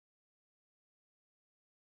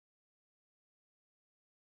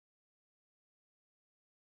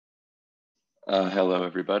Hello,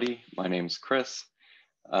 everybody. My name's Chris.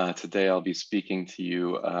 Today I'll be speaking to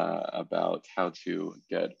you about how to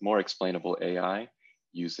get more explainable AI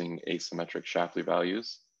using asymmetric Shapley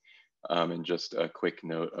values. And just a quick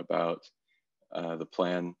note about the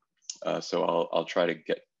plan. So I'll try to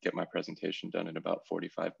get my presentation done in about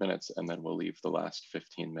 45 minutes, and then we'll leave the last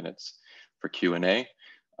 15 minutes for Q&A.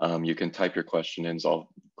 You can type your questions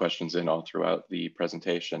in all throughout the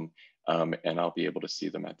presentation, and I'll be able to see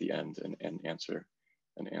them at the end and answer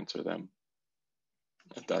them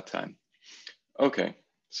at that time. Okay,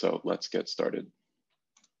 so let's get started.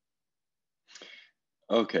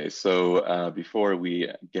 Okay, so before we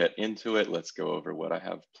get into it, let's go over what I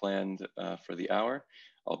have planned for the hour.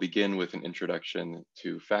 I'll begin with an introduction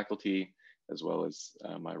to faculty, as well as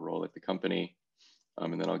my role at the company.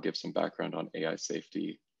 And then I'll give some background on AI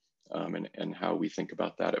safety and how we think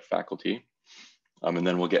about that at faculty. And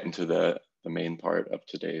then we'll get into the main part of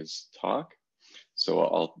today's talk.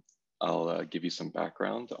 So I'll give you some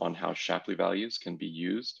background on how Shapley values can be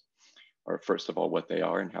used, or first of all, what they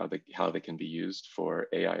are and how they can be used for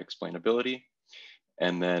AI explainability.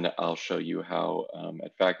 And then I'll show you how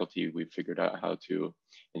at faculty, we've figured out how to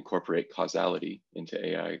incorporate causality into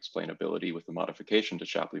AI explainability with a modification to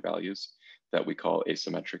Shapley values that we call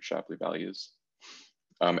asymmetric Shapley values.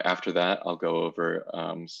 After that, I'll go over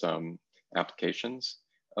some applications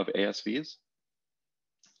of ASVs.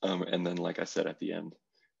 And then, like I said, at the end,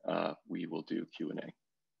 we will do Q&A.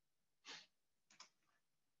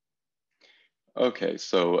 Okay,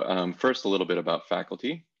 so first a little bit about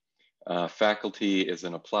faculty. Faculty is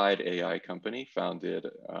an applied AI company founded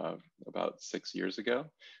about 6 years ago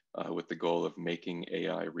with the goal of making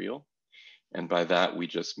AI real. And by that, we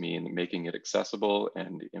just mean making it accessible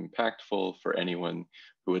and impactful for anyone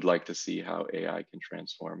who would like to see how AI can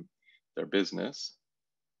transform their business.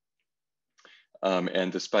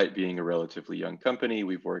 And despite being a relatively young company,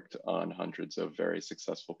 we've worked on hundreds of very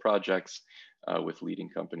successful projects with leading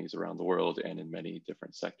companies around the world and in many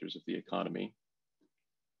different sectors of the economy.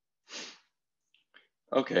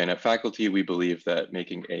 Okay, and at faculty, we believe that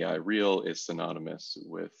making AI real is synonymous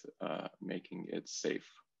with making it safe.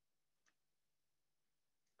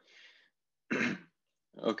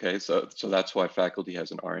 Okay, so that's why faculty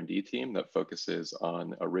has an R&D team that focuses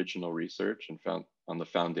on original research and on the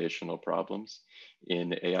foundational problems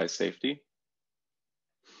in AI safety.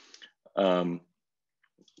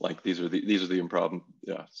 Like these are the problem.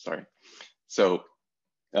 Yeah, sorry. So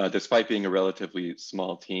despite being a relatively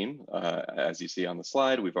small team, as you see on the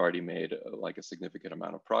slide, we've already made like a significant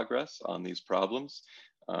amount of progress on these problems.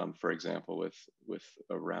 For example, with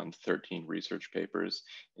around 13 research papers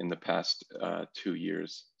in the past 2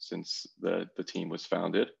 years since the team was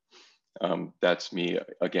founded. That's me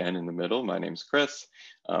again in the middle. My name's Chris.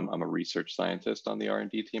 I'm a research scientist on the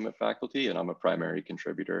R&D team at faculty, and I'm a primary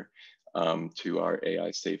contributor to our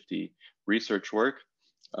AI safety research work.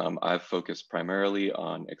 I've focused primarily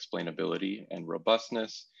on explainability and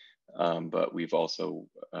robustness, but we've also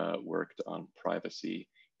worked on privacy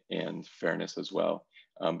and fairness as well.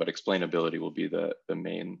 But explainability will be the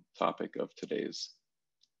main topic of today's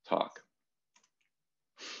talk.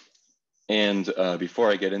 And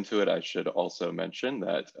before I get into it, I should also mention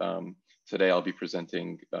that today I'll be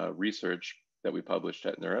presenting research that we published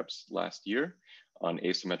at NeurIPS last year on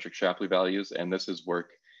asymmetric Shapley values. And this is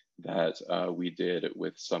work that we did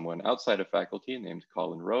with someone outside of faculty named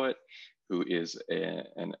Colin Rowett, who is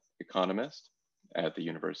an economist at the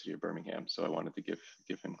University of Birmingham. So I wanted to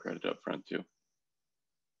give him credit up front too.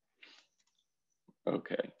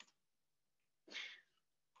 Okay.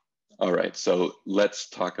 All right, so let's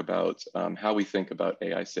talk about how we think about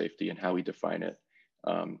AI safety and how we define it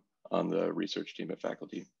on the research team at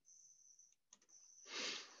faculty.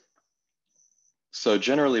 So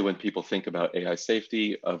generally, when people think about AI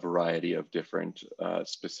safety, a variety of different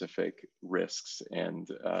specific risks and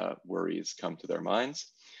worries come to their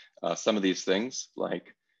minds. Some of these things,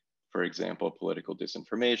 like, for example, political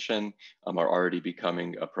disinformation, are already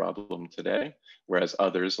becoming a problem today, whereas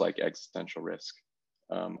others, like existential risk,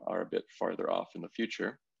 are a bit farther off in the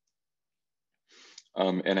future.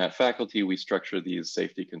 And at faculty, we structure these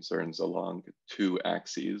safety concerns along 2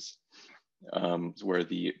 axes, where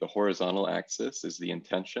the horizontal axis is the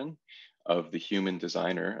intention of the human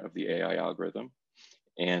designer of the AI algorithm,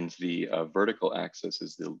 and the vertical axis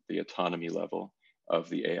is the autonomy level of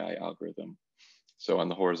the AI algorithm. So on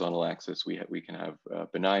the horizontal axis, we can have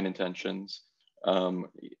benign intentions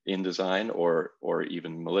in design, or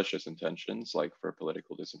even malicious intentions, like for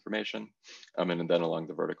political disinformation. And then along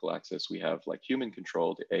the vertical axis, we have like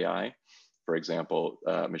human-controlled AI, for example,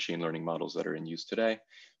 machine learning models that are in use today,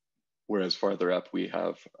 Whereas farther up, we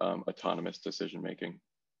have autonomous decision-making,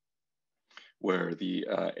 where the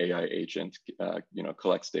AI agent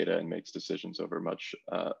collects data and makes decisions over much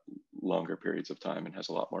longer periods of time and has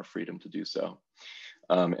a lot more freedom to do so.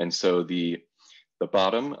 And so the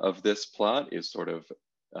bottom of this plot is sort of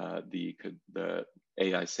the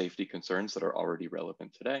AI safety concerns that are already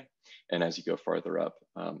relevant today. And as you go farther up,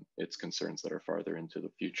 it's concerns that are farther into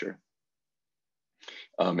the future.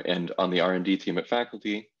 And on the R&D team at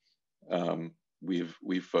faculty,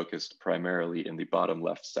 we've focused primarily in the bottom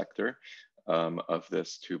left sector of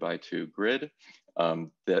this 2x2 grid,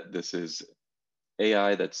 that this is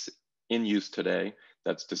AI that's in use today,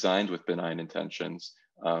 that's designed with benign intentions,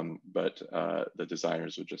 but the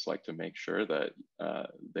designers would just like to make sure that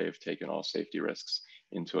they've taken all safety risks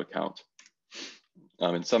into account.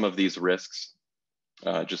 And some of these risks,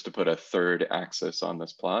 just to put a third axis on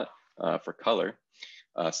this plot for color,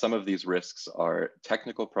 some of these risks are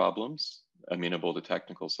technical problems, amenable to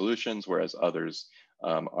technical solutions, whereas others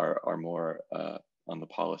are more on the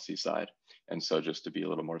policy side. And so just to be a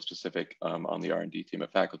little more specific, on the R&D team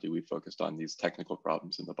at faculty, we focused on these technical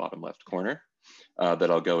problems in the bottom left corner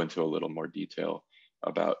that I'll go into a little more detail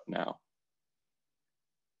about now.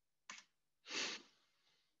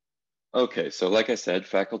 Okay, so like I said,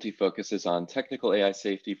 faculty focuses on technical AI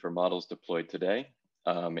safety for models deployed today.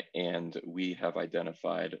 And we have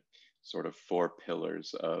identified sort of 4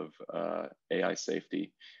 pillars of AI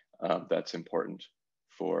safety that's important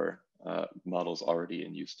for models already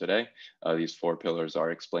in use today. These 4 pillars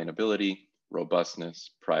are explainability,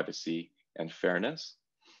 robustness, privacy, and fairness.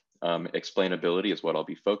 Explainability is what I'll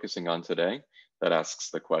be focusing on today. That asks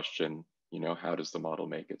the question, how does the model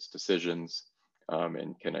make its decisions?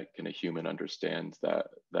 And can a human understand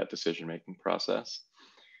that decision-making process?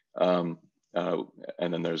 And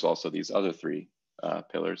then there's also these other 3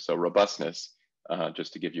 pillars. So robustness,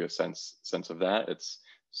 just to give you a sense of that, it's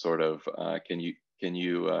sort of, can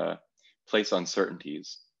you place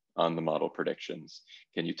uncertainties on the model predictions?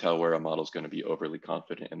 Can you tell where a model is going to be overly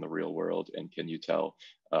confident in the real world? And can you tell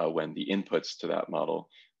when the inputs to that model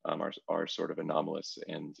are sort of anomalous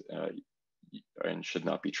and should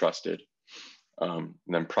not be trusted? And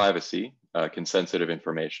then privacy, can sensitive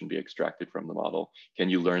information be extracted from the model? Can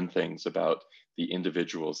you learn things about the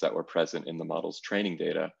individuals that were present in the model's training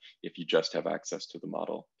data if you just have access to the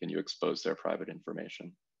model? Can you expose their private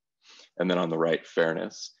information? And then on the right,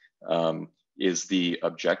 fairness, is the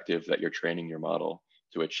objective that you're training your model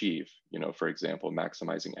to achieve, for example,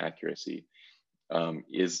 maximizing accuracy,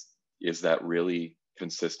 is that really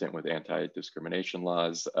consistent with anti-discrimination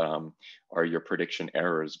laws? Are your prediction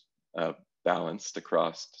errors balanced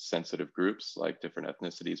across sensitive groups like different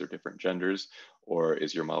ethnicities or different genders, or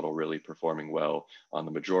is your model really performing well on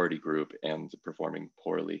the majority group and performing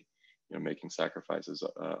poorly, making sacrifices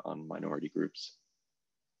on minority groups?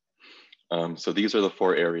 So these are the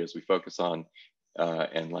 4 areas we focus on,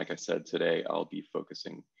 and like I said, today I'll be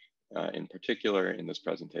focusing in particular in this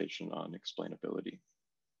presentation on explainability.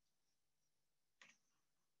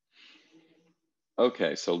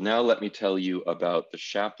 Okay, so now let me tell you about the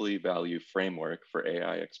Shapley value framework for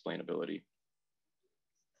AI explainability.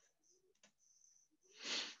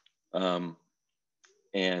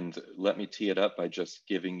 And let me tee it up by just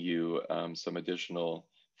giving you some additional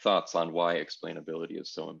thoughts on why explainability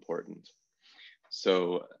is so important.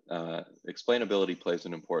 So explainability plays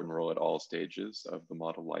an important role at all stages of the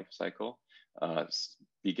model lifecycle,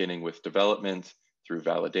 beginning with development through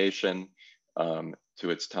validation, to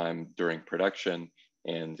its time during production,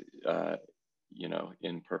 and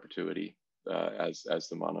in perpetuity as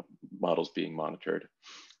the model's being monitored.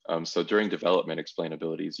 So during development,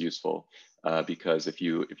 explainability is useful because if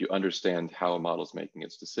you understand how a model's making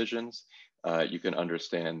its decisions, you can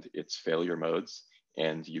understand its failure modes,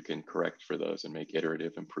 and you can correct for those and make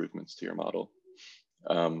iterative improvements to your model.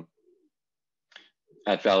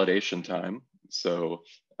 At validation time, so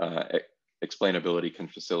explainability can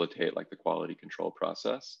facilitate like the quality control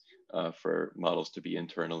process for models to be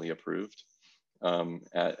internally approved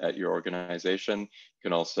at your organization. It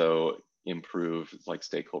can also improve like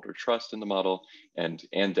stakeholder trust in the model and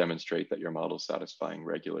demonstrate that your model is satisfying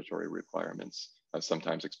regulatory requirements.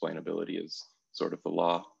 Sometimes explainability is sort of the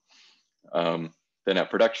law. Then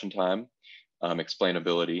at production time,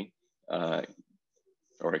 explainability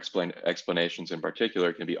or explanations in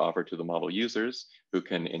particular can be offered to the model users who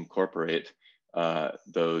can incorporate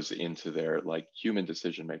those into their like human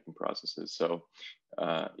decision-making processes. So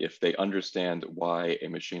if they understand why a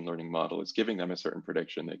machine learning model is giving them a certain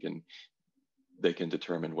prediction, they can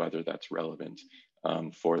determine whether that's relevant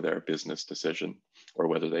for their business decision or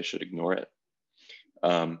whether they should ignore it.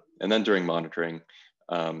 And then during monitoring,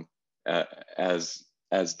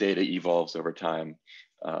 as data evolves over time,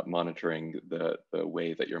 monitoring the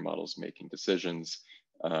way that your model's making decisions,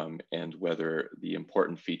 and whether the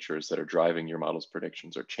important features that are driving your model's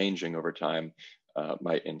predictions are changing over time,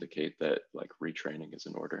 might indicate that like retraining is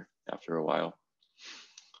in order after a while.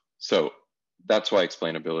 So that's why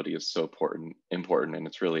explainability is so important, and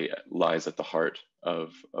it's really lies at the heart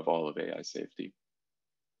of all of AI safety.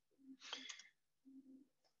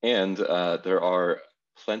 And there are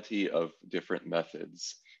plenty of different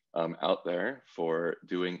methods out there for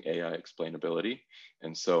doing AI explainability.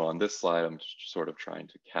 And so on this slide, I'm sort of trying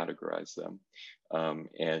to categorize them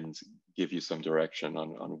and give you some direction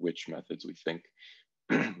on which methods we think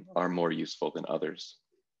are more useful than others.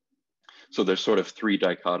 So there's sort of three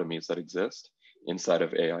dichotomies that exist inside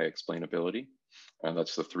of AI explainability. And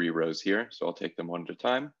that's the three rows here. So I'll take them one at a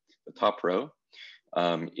time. The top row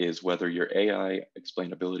is whether your AI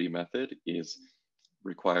explainability method is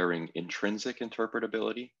requiring intrinsic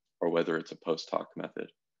interpretability or whether it's a post hoc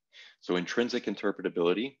method. So intrinsic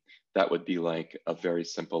interpretability, that would be like a very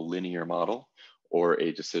simple linear model or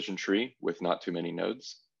a decision tree with not too many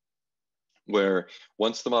nodes, where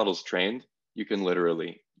once the model's trained, you can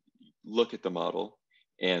literally look at the model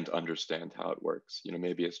and understand how it works. You know,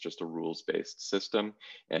 maybe it's just a rules-based system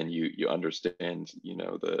and you understand, you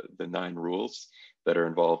know, the 9 rules that are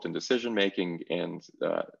involved in decision-making, and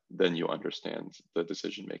then you understand the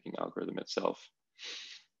decision-making algorithm itself.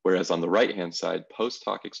 Whereas on the right-hand side, post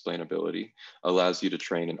hoc explainability allows you to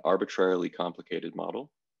train an arbitrarily complicated model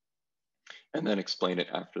and then explain it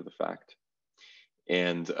after the fact.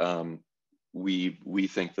 And we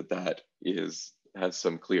think that has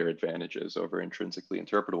some clear advantages over intrinsically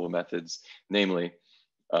interpretable methods. Namely,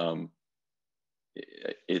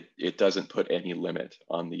 it doesn't put any limit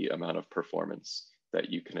on the amount of performance that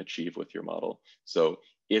you can achieve with your model. So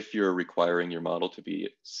if you're requiring your model to be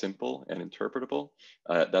simple and interpretable,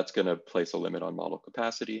 that's going to place a limit on model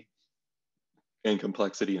capacity and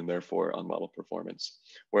complexity, and therefore on model performance.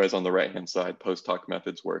 Whereas on the right-hand side, post hoc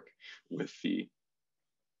methods work with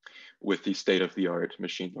the state-of-the-art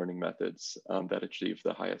machine learning methods that achieve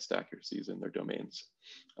the highest accuracies in their domains.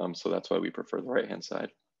 So that's why we prefer the right-hand side.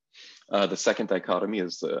 The second dichotomy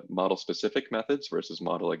is the model-specific methods versus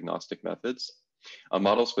model-agnostic methods. A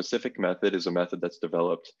model-specific method is a method that's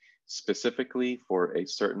developed specifically for a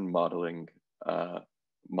certain modeling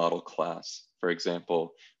model class. For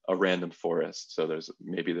example, a random forest. So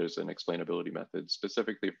maybe there's an explainability method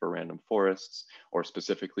specifically for random forests, or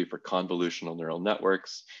specifically for convolutional neural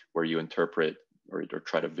networks, where you interpret or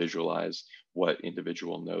try to visualize what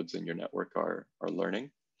individual nodes in your network are learning.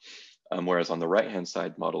 Whereas on the right-hand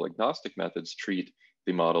side, model agnostic methods treat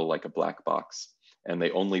the model like a black box, and they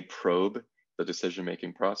only probe the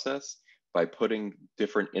decision-making process by putting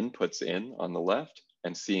different inputs in on the left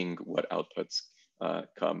and seeing what outputs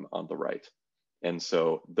come on the right. And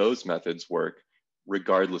so those methods work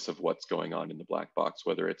regardless of what's going on in the black box,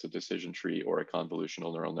 whether it's a decision tree or a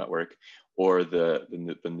convolutional neural network, or the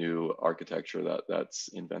new architecture that's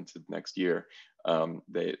invented next year.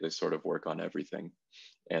 They sort of work on everything,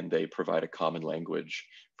 and they provide a common language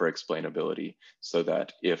for explainability, so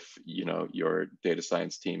that if your data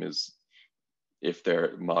science team if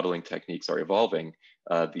their modeling techniques are evolving,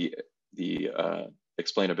 the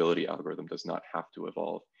explainability algorithm does not have to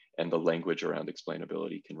evolve, and the language around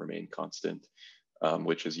explainability can remain constant,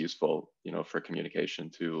 which is useful, for communication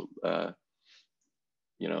to,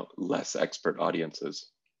 less expert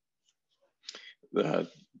audiences,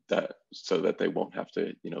 so that they won't have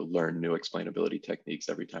to, learn new explainability techniques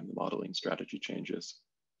every time the modeling strategy changes.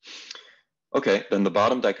 Okay, then the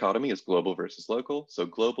bottom dichotomy is global versus local. So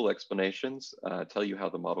global explanations tell you how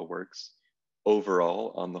the model works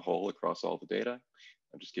overall on the whole across all the data.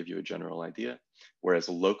 I'll just give you a general idea. Whereas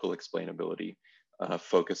local explainability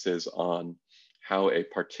focuses on how a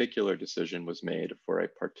particular decision was made for a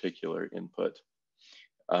particular input.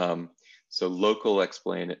 So local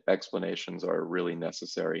explanations are really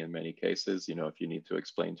necessary in many cases. If you need to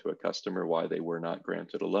explain to a customer why they were not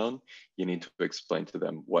granted a loan, you need to explain to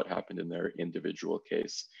them what happened in their individual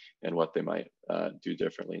case and what they might do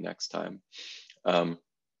differently next time.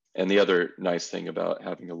 And the other nice thing about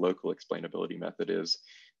having a local explainability method is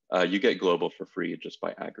you get global for free just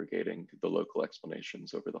by aggregating the local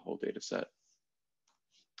explanations over the whole data set.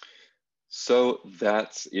 So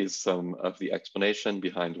that is some of the explanation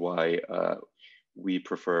behind why we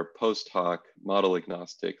prefer post hoc, model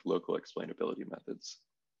agnostic, local explainability methods.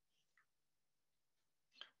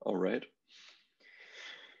 All right.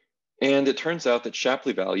 And it turns out that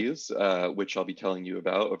Shapley values, which I'll be telling you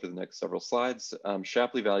about over the next several slides,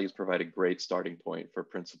 Shapley values provide a great starting point for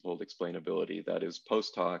principled explainability that is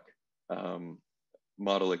post hoc,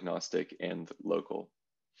 model agnostic and local.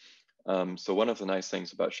 So one of the nice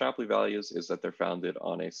things about Shapley values is that they're founded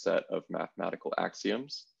on a set of mathematical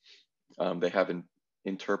axioms. They have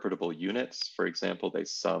interpretable units. For example, they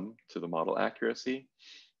sum to the model accuracy.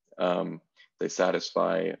 They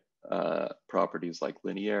satisfy properties like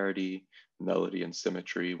linearity, nullity, and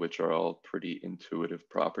symmetry, which are all pretty intuitive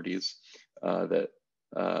properties that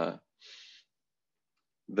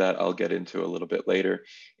I'll get into a little bit later.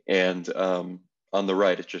 And on the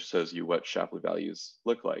right, it just shows you what Shapley values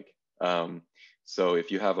look like. So if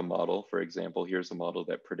you have a model, for example, here's a model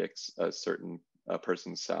that predicts a certain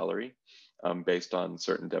person's salary based on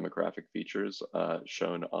certain demographic features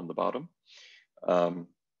shown on the bottom.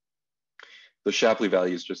 The Shapley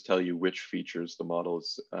values just tell you which features the model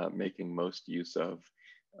is making most use of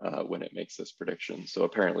when it makes this prediction. So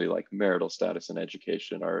apparently, like marital status and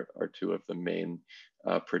education are two of the main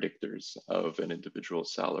predictors of an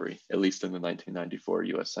individual's salary, at least in the 1994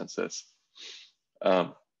 US Census.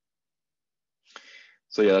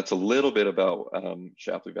 So yeah, that's a little bit about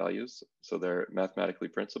Shapley values. So they're mathematically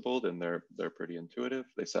principled and they're pretty intuitive.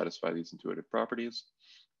 They satisfy these intuitive properties.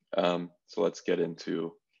 So let's get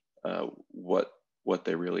into what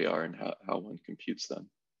they really are and how one computes them.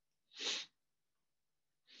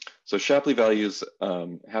 So Shapley values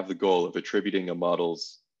have the goal of attributing a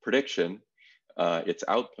model's prediction, its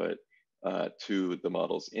output, to the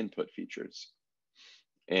model's input features.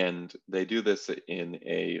 And they do this in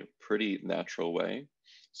a pretty natural way.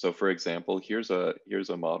 So for example, here's a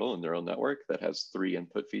model, a neural network that has 3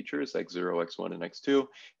 input features, x0, x1, and x2,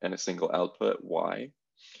 and a single output, y.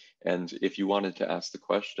 And if you wanted to ask the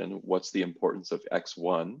question, what's the importance of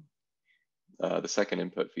x1, the second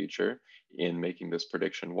input feature, in making this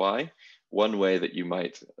prediction y? One way that you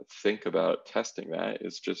might think about testing that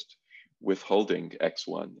is just withholding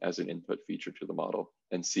x1 as an input feature to the model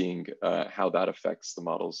and seeing how that affects the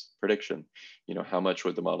model's prediction. You know, how much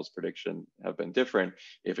would the model's prediction have been different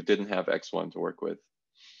if it didn't have x1 to work with?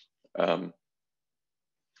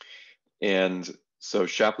 And so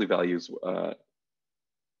Shapley values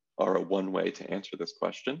are one way to answer this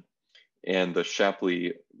question. And the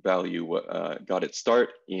Shapley value got its start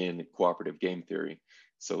in cooperative game theory.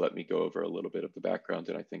 So let me go over a little bit of the background,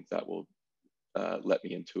 and I think that will let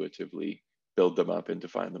me intuitively build them up and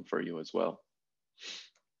define them for you as well.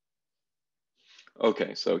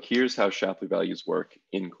 Okay, so here's how Shapley values work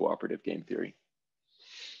in cooperative game theory.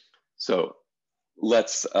 So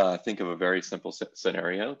let's think of a very simple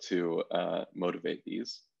scenario to motivate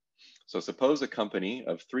these. So suppose a company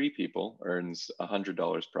of 3 people earns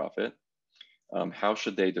 $100 profit. How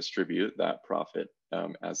should they distribute that profit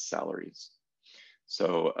as salaries?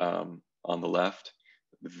 So on the left,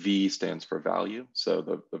 V stands for value. So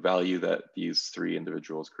the value that these 3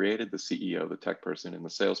 individuals created, the CEO, the tech person, and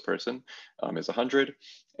the salesperson, is 100.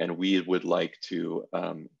 And we would like to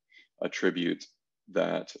attribute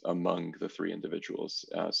that among the 3 individuals.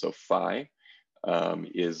 So phi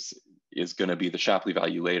is going to be the Shapley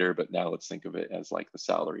value later, but now let's think of it as like the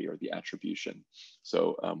salary or the attribution.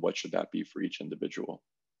 So what should that be for each individual?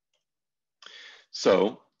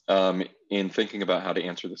 So in thinking about how to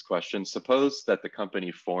answer this question, suppose that the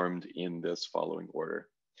company formed in this following order.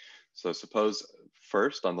 So suppose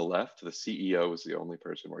first on the left, the CEO was the only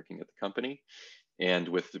person working at the company. And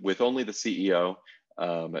with only the CEO,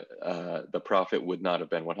 the profit would not have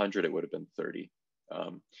been 100, it would have been 30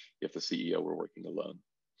 if the CEO were working alone.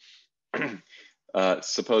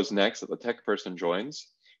 Suppose next that the tech person joins,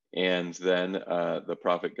 and then the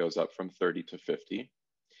profit goes up from 30 to 50.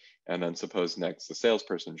 And then suppose next the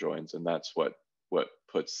salesperson joins, and that's what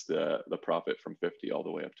puts the profit from 50 all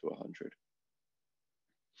the way up to 100.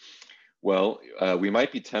 Well, we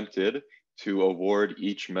might be tempted to award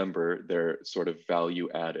each member their sort of value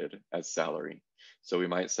added as salary. So we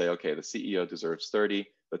might say, okay, the CEO deserves 30,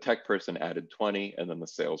 the tech person added 20, and then the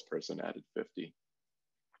salesperson added 50.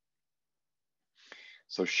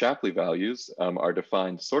 So Shapley values are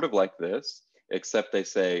defined sort of like this, except they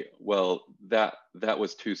say, well, that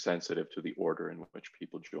was too sensitive to the order in which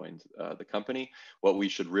people joined the company. What we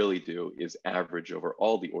should really do is average over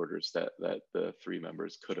all the orders that the 3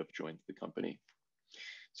 members could have joined the company.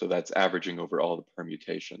 So that's averaging over all the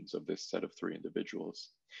permutations of this set of 3 individuals.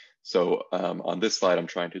 So on this slide, I'm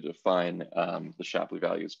trying to define the Shapley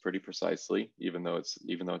values pretty precisely, even though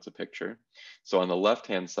it's a picture. So on the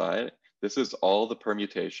left-hand side, this is all the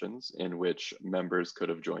permutations in which members could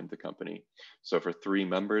have joined the company. So for 3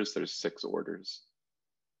 members, there's 6 orders,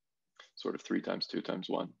 sort of 3 times 2 times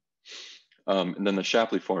 1. And then the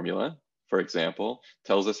Shapley formula, for example,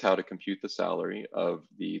 tells us how to compute the salary of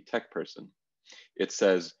the tech person. It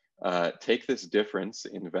says take this difference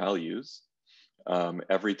in values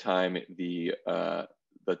every time the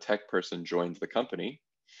tech person joins the company,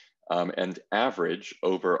 and average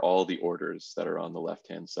over all the orders that are on the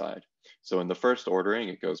left-hand side. So in the first ordering,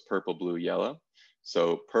 it goes purple, blue, yellow.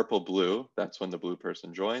 So purple, blue, that's when the blue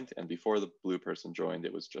person joined. And before the blue person joined,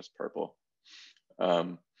 it was just purple.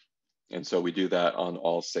 And so we do that on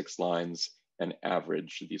all 6 lines and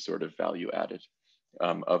average the sort of value added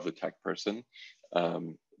of the tech person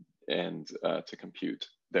and to compute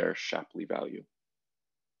their Shapley value.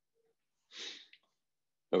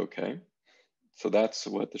 Okay. So that's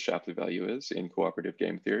what the Shapley value is in cooperative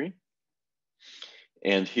game theory.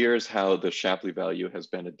 And here's how the Shapley value has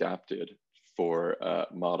been adapted for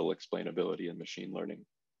model explainability in machine learning.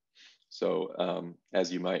 So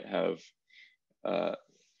as you might have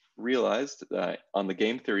realized, on the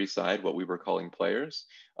game theory side, what we were calling players,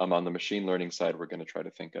 on the machine learning side, we're going to try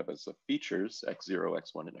to think of as the features, x0,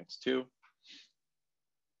 x1, and x2.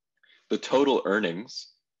 The total earnings,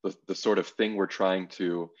 the sort of thing we're trying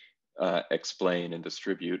to explain and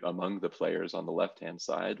distribute among the players on the left-hand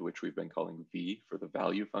side, which we've been calling V for the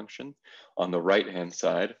value function. On the right-hand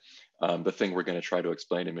side, the thing we're going to try to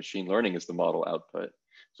explain in machine learning is the model output.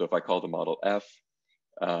 So if I call the model F,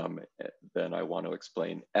 then I want to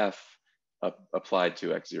explain F applied to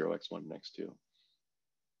x0, x1, and x2.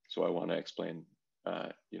 So I want to explain,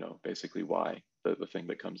 basically Y, the thing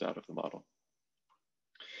that comes out of the model.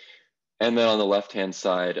 And then on the left-hand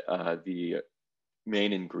side, the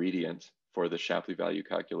main ingredient for the Shapley value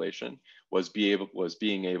calculation was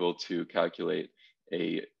being able to calculate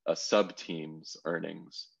a sub-team's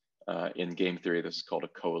earnings. In game theory, this is called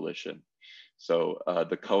a coalition. So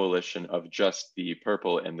the coalition of just the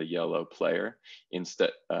purple and the yellow player,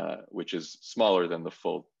 instead, which is smaller than the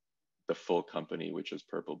full company, which is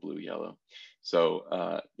purple, blue, yellow.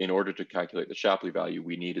 So in order to calculate the Shapley value,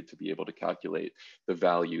 we needed to be able to calculate the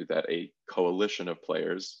value that a coalition of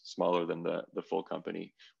players, smaller than the full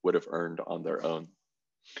company, would have earned on their own.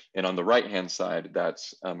 And on the right-hand side,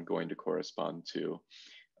 that's going to correspond to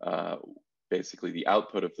basically the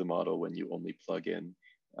output of the model when you only plug in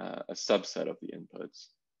a subset of the inputs,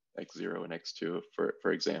 x0 and x2,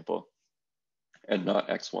 for example, and not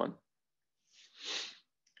x1.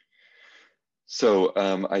 So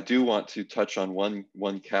I do want to touch on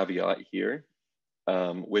one caveat here,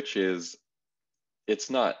 which is it's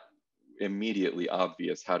not immediately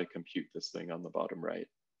obvious how to compute this thing on the bottom right.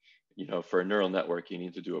 For a neural network, you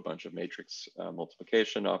need to do a bunch of matrix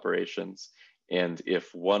multiplication operations. And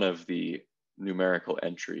if one of the numerical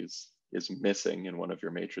entries is missing in one of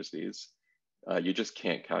your matrices, you just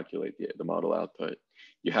can't calculate the model output.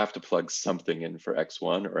 You have to plug something in for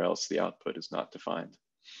x1 or else the output is not defined.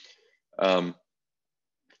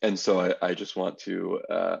 And so I just want to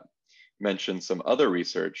mention some other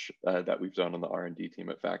research that we've done on the R&D team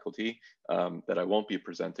at faculty that I won't be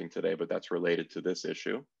presenting today, but that's related to this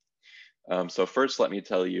issue. So first, let me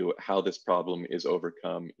tell you how this problem is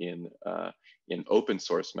overcome in open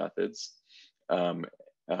source methods, and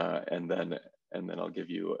then I'll give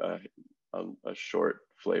you a short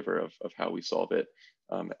flavor of how we solve it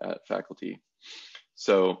at faculty.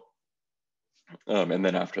 So, and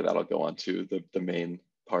then after that, I'll go on to the main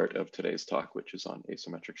part of today's talk, which is on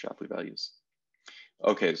asymmetric Shapley values.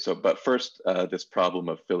 Okay, so but first, this problem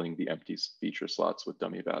of filling the empty feature slots with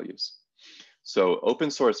dummy values. So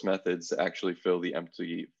open source methods actually fill the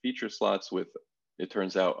empty feature slots with, it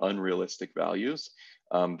turns out, unrealistic values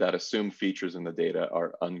that assume features in the data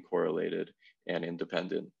are uncorrelated and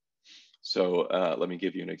independent. So let me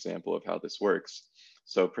give you an example of how this works.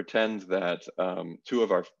 So pretend that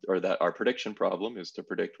our prediction problem is to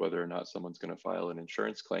predict whether or not someone's going to file an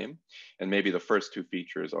insurance claim. And maybe the first 2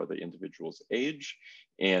 features are the individual's age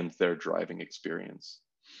and their driving experience.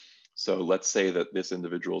 So let's say that this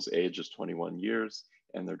individual's age is 21 years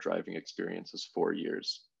and their driving experience is 4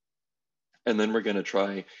 years. And then we're going to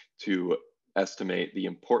try to estimate the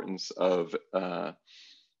importance of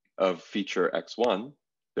feature X1,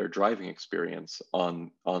 their driving experience,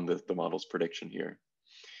 on the model's prediction here.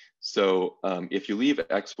 So if you leave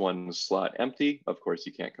X1 slot empty, of course,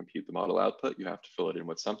 you can't compute the model output. You have to fill it in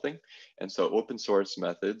with something. And so open source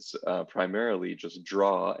methods primarily just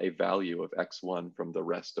draw a value of X1 from the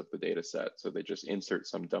rest of the data set. So they just insert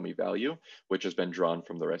some dummy value, which has been drawn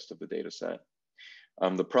from the rest of the data set.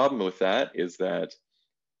 The problem with that is that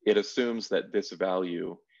it assumes that this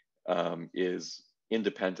value is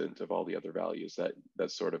independent of all the other values,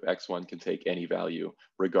 that sort of X1 can take any value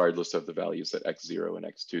regardless of the values that X0 and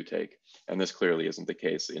X2 take. And this clearly isn't the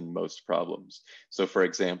case in most problems. So for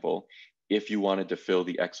example, if you wanted to fill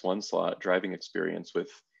the X1 slot driving experience with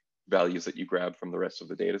values that you grab from the rest of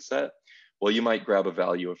the data set? Well, you might grab a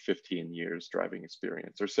value of 15 years driving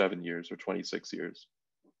experience, or 7 years, or 26 years.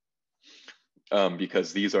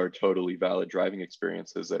 Because these are totally valid driving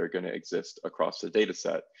experiences that are going to exist across the data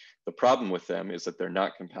set. The problem with them is that they're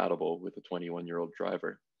not compatible with a 21-year-old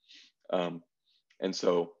driver. And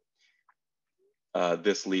so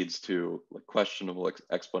this leads to questionable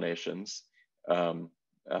explanations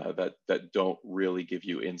that don't really give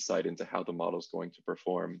you insight into how the model is going to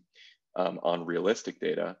perform on realistic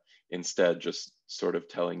data, instead just sort of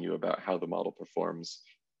telling you about how the model performs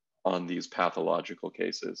on these pathological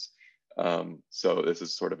cases. So this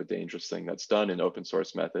is sort of a dangerous thing that's done in open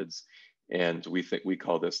source methods, and we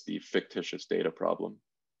call this the fictitious data problem.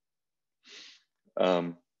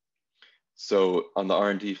 So on the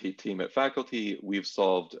R&D team at faculty, we've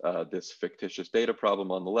solved this fictitious data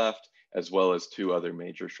problem on the left, as well as two other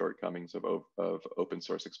major shortcomings of open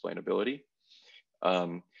source explainability.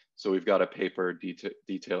 So we've got a paper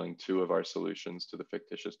detailing two of our solutions to the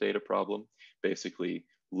fictitious data problem, basically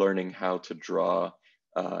learning how to draw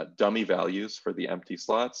dummy values for the empty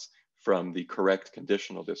slots from the correct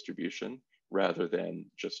conditional distribution, rather than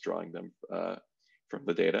just drawing them from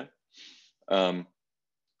the data. The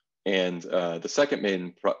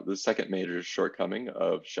second major shortcoming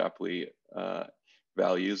of Shapley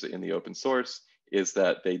values in the open source is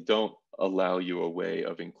that they don't allow you a way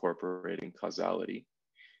of incorporating causality.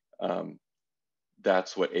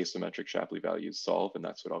 That's what asymmetric Shapley values solve, and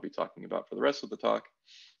that's what I'll be talking about for the rest of the talk.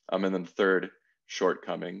 And then the third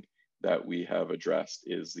shortcoming that we have addressed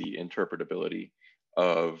is the interpretability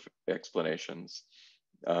of explanations.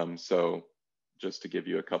 So just to give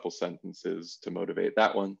you a couple sentences to motivate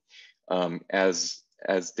that one, as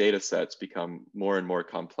data sets become more and more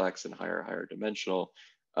complex and higher dimensional,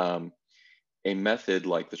 a method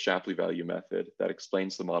like the Shapley value method that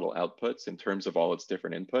explains the model outputs in terms of all its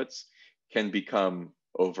different inputs can become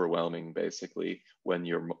overwhelming, basically, when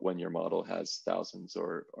your model has thousands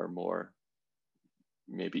or more,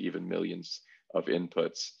 maybe even millions of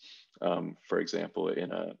inputs, for example,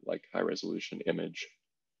 in a high resolution image.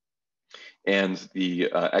 And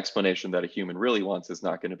the explanation that a human really wants is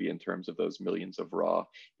not going to be in terms of those millions of raw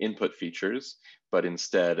input features, but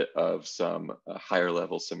instead of some higher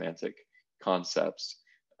level semantic concepts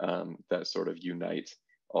that sort of unite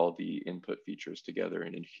all the input features together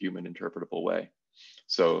in a human interpretable way.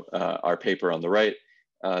 So our paper on the right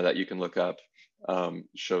that you can look up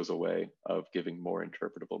shows a way of giving more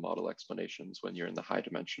interpretable model explanations when you're in the high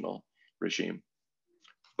dimensional regime.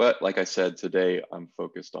 But like I said, today I'm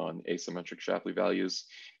focused on asymmetric Shapley values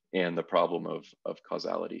and the problem of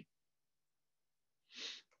causality.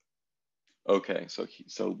 Okay,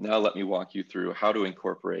 so now let me walk you through how to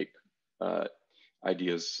incorporate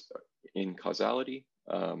ideas in causality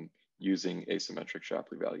using asymmetric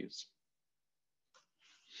Shapley values.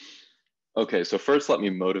 Okay, so first let me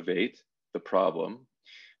motivate the problem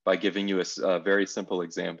by giving you a very simple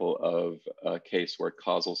example of a case where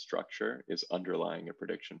causal structure is underlying a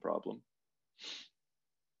prediction problem.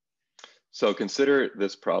 So consider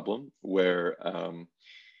this problem where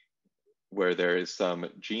there is some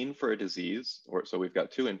gene for a disease, so we've got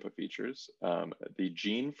two input features, the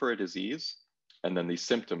gene for a disease and then the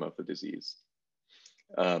symptom of the disease.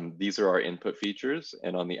 These are our input features,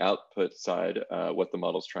 and on the output side, what the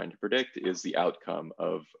model's trying to predict is the outcome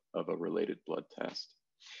of a related blood test.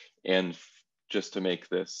 And just to make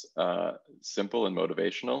this simple and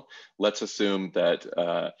motivational, let's assume that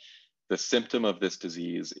the symptom of this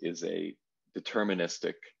disease is a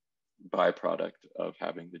deterministic byproduct of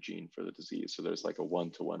having the gene for the disease. So there's like a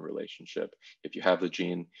one-to-one relationship. If you have the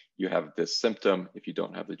gene, you have this symptom. If you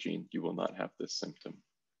don't have the gene, you will not have this symptom.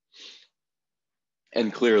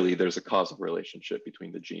 And clearly there's a causal relationship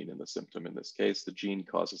between the gene and the symptom in this case. The gene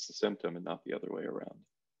causes the symptom and not the other way around.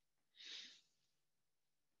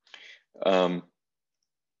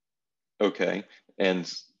 Okay,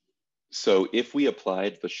 and so if we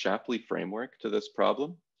applied the Shapley framework to this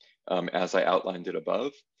problem, as I outlined it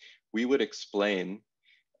above, we would explain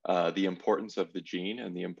the importance of the gene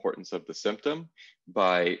and the importance of the symptom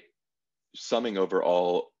by summing over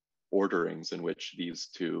all orderings in which these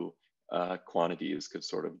two quantities could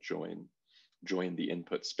sort of join the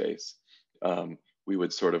input space. We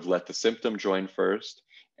would sort of let the symptom join first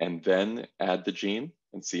and then add the gene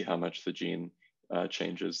and see how much the gene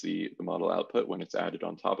changes the model output when it's added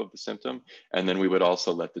on top of the symptom. And then we would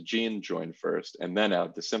also let the gene join first and then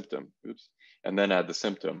add the symptom, and then add the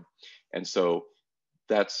symptom. And so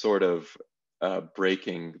that's sort of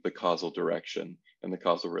breaking the causal direction and the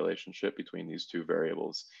causal relationship between these two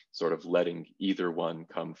variables, sort of letting either one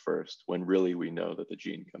come first, when really we know that the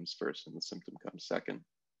gene comes first and the symptom comes second.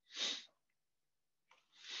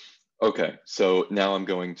 Okay, so now I'm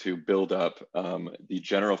going to build up the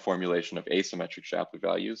general formulation of asymmetric Shapley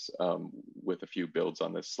values with a few builds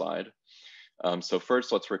on this slide. So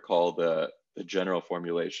first, let's recall the general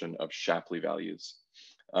formulation of Shapley values.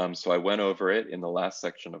 So I went over it in the last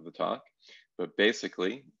section of the talk, but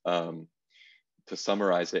basically, to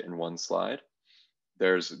summarize it in one slide,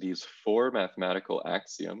 there's these four mathematical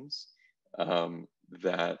axioms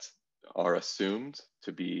that are assumed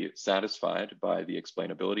to be satisfied by the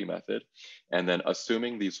explainability method. And then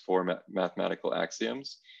assuming these four mathematical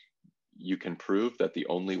axioms, you can prove that the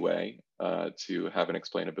only way to have an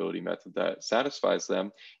explainability method that satisfies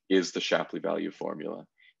them is the Shapley value formula.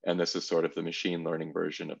 And this is sort of the machine learning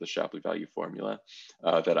version of the Shapley value formula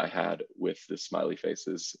that I had with the smiley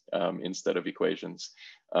faces instead of equations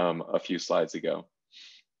a few slides ago.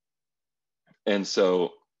 And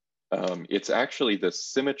so it's actually the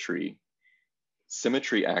symmetry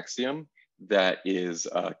axiom that is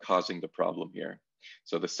causing the problem here.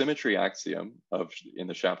 So the symmetry axiom in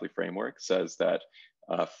the Shapley framework says that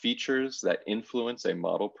features that influence a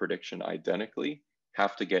model prediction identically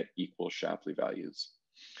have to get equal Shapley values.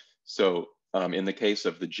 So in the case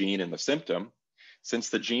of the gene and the symptom, since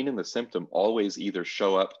the gene and the symptom always either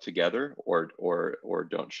show up together or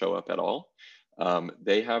don't show up at all,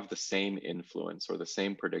 they have the same influence or the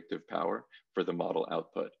same predictive power for the model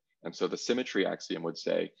output. And so the symmetry axiom would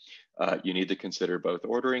say, you need to consider both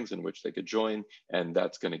orderings in which they could join, and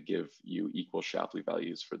that's going to give you equal Shapley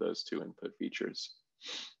values for those two input features.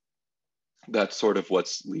 That's sort of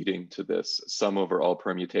what's leading to this sum over all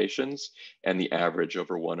permutations and the average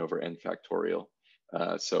over 1 over n factorial.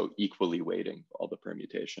 So equally weighting all the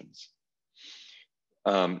permutations.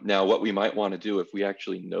 Now, what we might want to do if we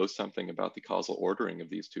actually know something about the causal ordering of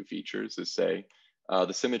these two features is say,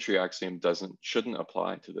 the symmetry axiom shouldn't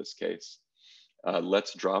apply to this case.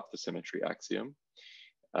 Let's drop the symmetry axiom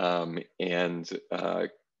and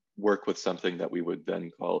work with something that we would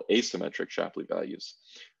then call asymmetric Shapley values,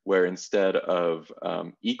 where instead of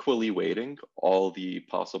equally weighting all the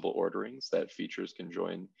possible orderings that features can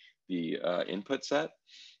join the input set,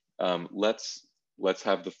 let's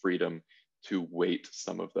have the freedom to weight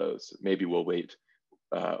some of those. Maybe we'll weight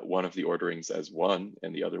one of the orderings as 1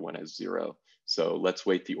 and the other one as 0. So let's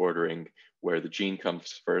weight the ordering where the gene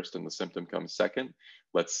comes first and the symptom comes second.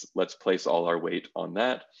 Let's place all our weight on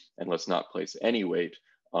that, and let's not place any weight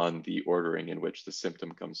on the ordering in which the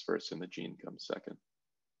symptom comes first and the gene comes second.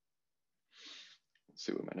 Let's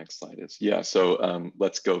see what my next slide is. Yeah, so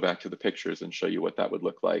let's go back to the pictures and show you what that would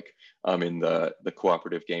look like in the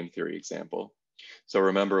cooperative game theory example. So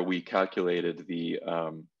remember, we calculated the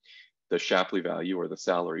Shapley value or the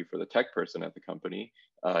salary for the tech person at the company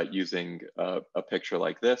using a picture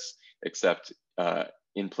like this, except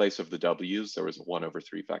in place of the W's, there was 1 over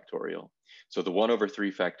 3 factorial. So the 1 over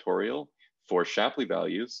 3 factorial for Shapley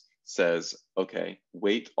values says, okay,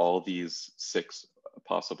 weight all these 6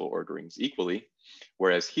 possible orderings equally.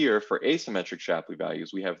 Whereas here for asymmetric Shapley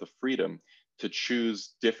values, we have the freedom to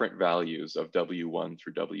choose different values of W1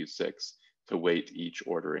 through W6 to weight each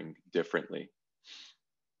ordering differently.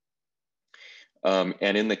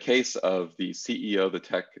 And in the case of the CEO, the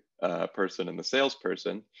tech person, and the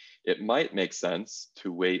salesperson, it might make sense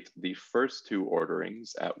to weight the first 2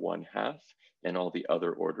 orderings at 1/2 and all the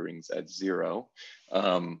other orderings at 0,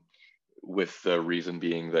 with the reason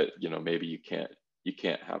being that, you know, maybe you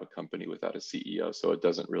can't have a company without a CEO, so it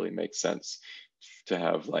doesn't really make sense to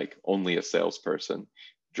have like only a salesperson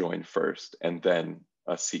join first and then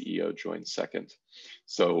a CEO join second.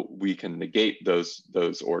 So we can negate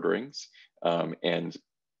those orderings and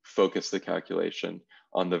focus the calculation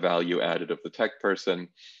on the value added of the tech person,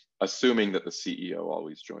 assuming that the CEO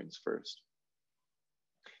always joins first.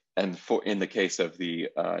 And in the case of the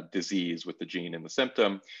disease with the gene and the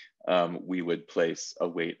symptom, we would place a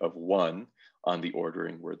weight of 1 on the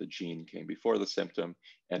ordering where the gene came before the symptom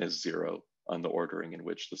and a 0 on the ordering in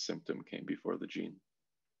which the symptom came before the gene.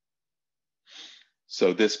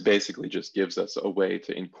 So this basically just gives us a way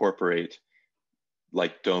to incorporate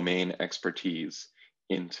like domain expertise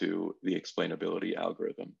into the explainability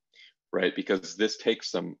algorithm, right? Because this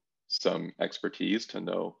takes some expertise to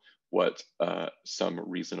know what some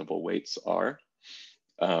reasonable weights are.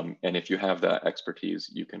 And if you have that expertise,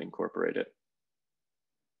 you can incorporate it.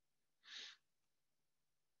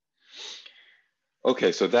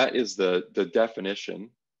 Okay, so that is the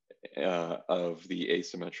definition of the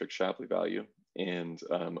asymmetric Shapley value. And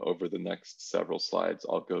over the next several slides,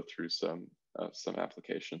 I'll go through some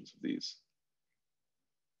applications of these.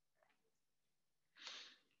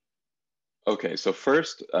 Okay, so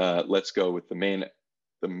first, let's go with the main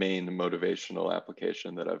the main motivational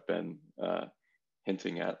application that I've been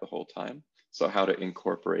hinting at the whole time. So how to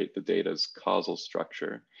incorporate the data's causal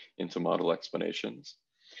structure into model explanations.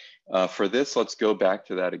 For this, let's go back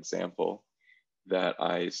to that example that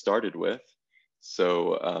I started with.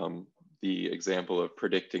 So the example of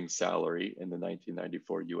predicting salary in the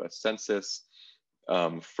 1994 US Census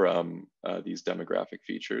from these demographic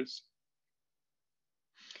features.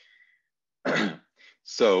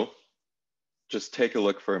 So just take a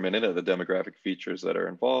look for a minute at the demographic features that are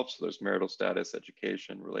involved. So there's marital status,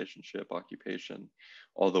 education, relationship, occupation,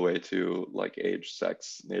 all the way to like age,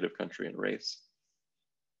 sex, native country, and race.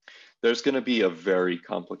 There's going to be a very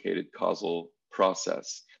complicated causal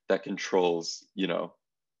process that controls, you know,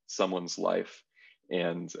 someone's life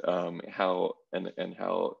and how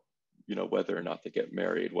you know, whether or not they get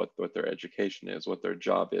married, what their education is, what their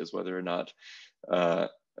job is, whether or not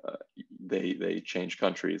they change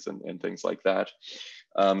countries and things like that.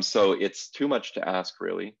 So it's too much to ask,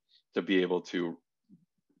 really, to be able to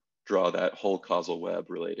draw that whole causal web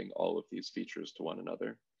relating all of these features to one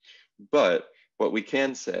another. But what we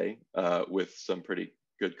can say with some pretty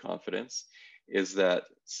good confidence is that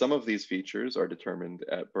some of these features are determined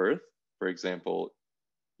at birth. For example,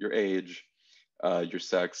 your age, your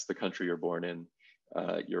sex, the country you're born in,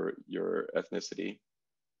 your ethnicity.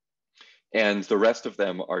 And the rest of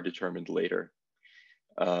them are determined later.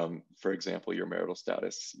 For example, your marital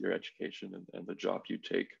status, your education, and the job you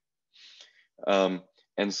take.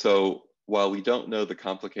 And so while we don't know the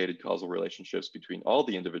complicated causal relationships between all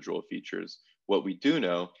the individual features, what we do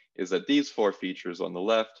know is that these 4 features on the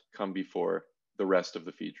left come before the rest of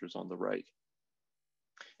the features on the right.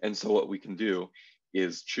 And so what we can do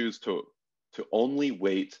is choose to only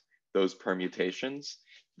weight those permutations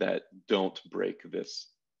that don't break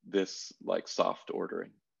this like soft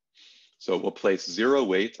ordering. So we'll place 0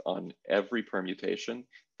 weight on every permutation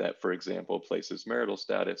that, for example, places marital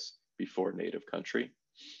status before native country.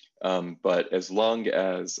 But as long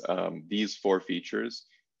as these 4 features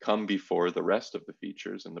come before the rest of the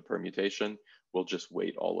features in the permutation, we'll just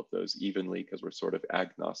weight all of those evenly because we're sort of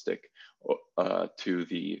agnostic to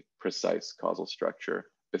the precise causal structure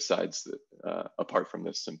besides apart from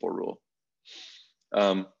this simple rule.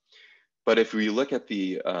 But if we look at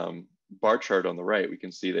the bar chart on the right, we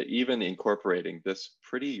can see that even incorporating this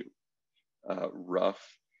pretty rough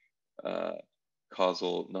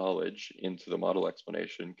causal knowledge into the model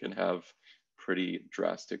explanation can have pretty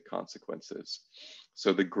drastic consequences.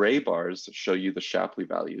 So the gray bars show you the Shapley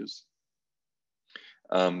values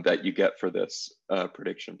that you get for this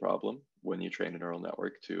prediction problem when you train a neural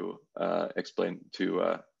network to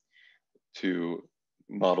to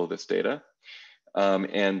model this data.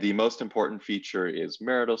 And the most important feature is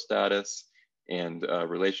marital status, and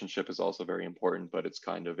relationship is also very important, but it's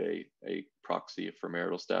kind of a proxy for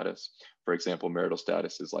marital status. For example, marital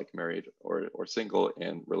status is like married or single,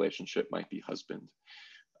 and relationship might be husband.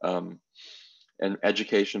 And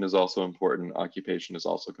education is also important, occupation is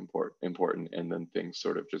also important, and then things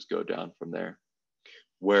sort of just go down from there.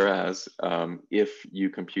 Whereas if you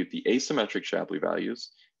compute the asymmetric Shapley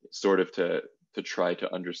values, sort of to try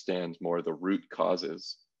to understand more the root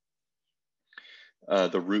causes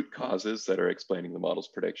that are explaining the model's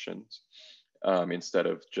predictions, instead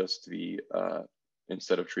of just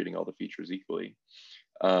instead of treating all the features equally.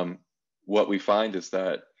 What we find is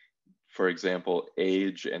that, for example,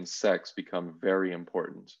 age and sex become very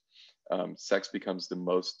important. Sex becomes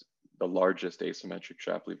the largest asymmetric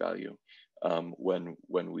Shapley value when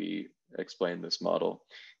we explain this model,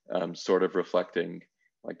 sort of reflecting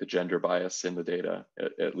like the gender bias in the data,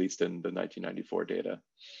 at least in the 1994 data.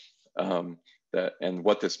 And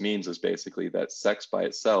what this means is basically that sex by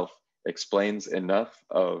itself explains enough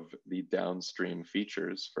of the downstream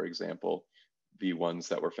features, for example, the ones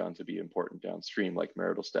that were found to be important downstream, like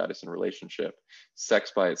marital status and relationship.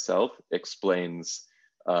 Sex by itself explains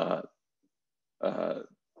the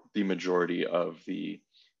majority of the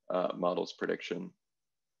model's prediction,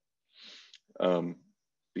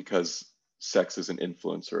 because sex is an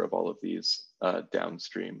influencer of all of these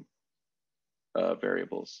downstream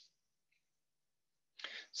variables.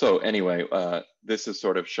 So anyway, this is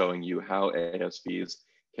sort of showing you how ASVs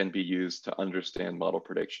can be used to understand model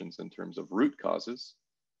predictions in terms of root causes.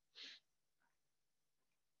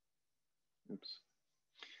 Oops.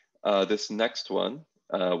 This next one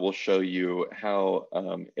will show you how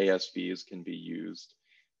ASVs can be used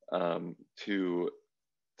to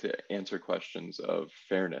answer questions of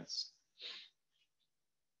fairness.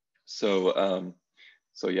 So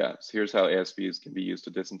here's how ASVs can be used to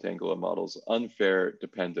disentangle a model's unfair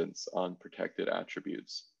dependence on protected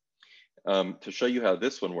attributes. To show you how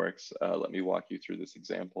this one works, let me walk you through this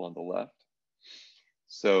example on the left.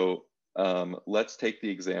 So let's take the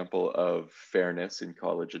example of fairness in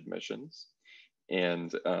college admissions.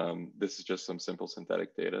 And this is just some simple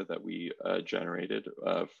synthetic data that we generated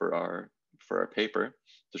for our paper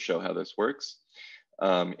to show how this works.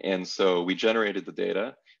 And so we generated the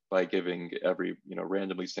data by giving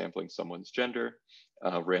randomly sampling someone's gender,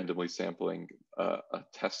 randomly sampling a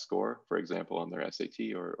test score, for example, on their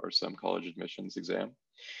SAT or some college admissions exam.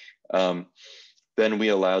 Then we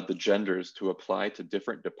allowed the genders to apply to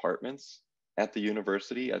different departments at the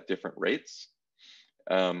university at different rates.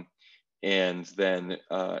 And then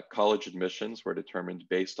college admissions were determined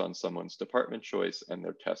based on someone's department choice and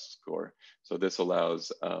their test score. So this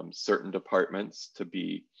allows certain departments to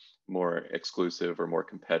be more exclusive or more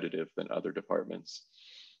competitive than other departments.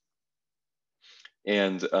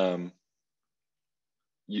 And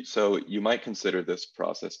so you might consider this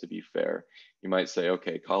process to be fair. You might say,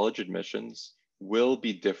 okay, college admissions will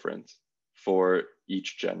be different for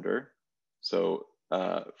each gender. So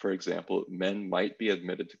for example, men might be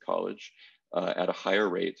admitted to college at a higher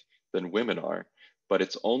rate than women are, but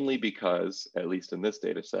it's only because, at least in this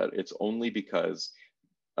data set, it's only because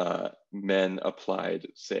men applied,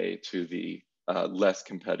 say, to the less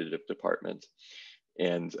competitive department,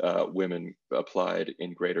 and women applied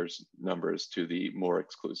in greater numbers to the more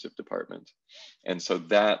exclusive department. And so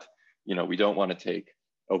that, we don't want to take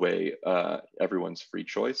away everyone's free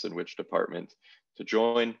choice in which department to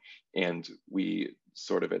join. And we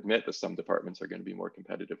sort of admit that some departments are going to be more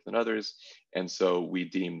competitive than others. And so we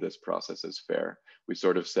deem this process as fair. We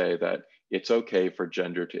sort of say that it's okay for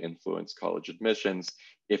gender to influence college admissions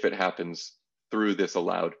if it happens through this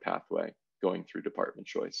allowed pathway going through department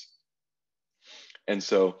choice. And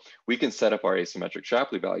so we can set up our asymmetric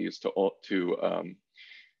Shapley values to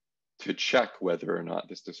check whether or not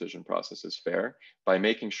this decision process is fair by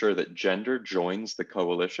making sure that gender joins the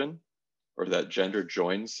coalition, or that gender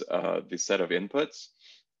joins the set of inputs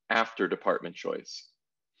after department choice.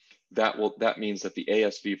 That means that the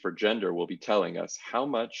ASV for gender will be telling us how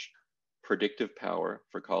much predictive power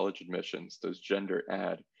for college admissions does gender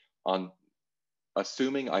add on,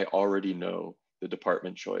 assuming I already know the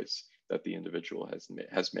department choice that the individual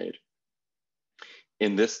has made.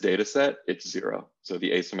 In this data set, it's 0. So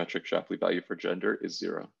the asymmetric Shapley value for gender is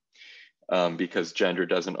 0. Because gender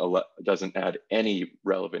doesn't add any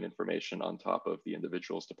relevant information on top of the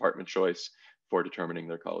individual's department choice for determining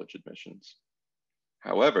their college admissions.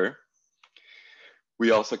 However,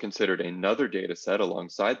 we also considered another data set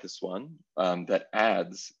alongside this one that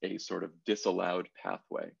adds a sort of disallowed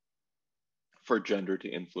pathway for gender to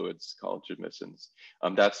influence college admissions.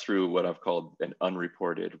 That's through what I've called an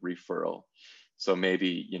unreported referral. So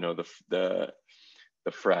maybe,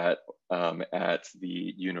 the frat at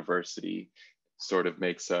the university sort of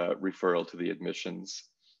makes a referral to the admissions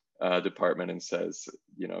department and says,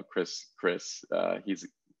 Chris,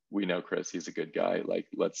 we know Chris, he's a good guy. Like,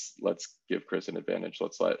 let's give Chris an advantage.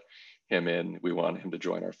 Let's let him in. We want him to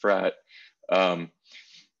join our frat. And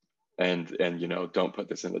don't put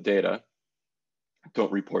this in the data.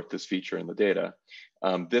 Don't report this feature in the data.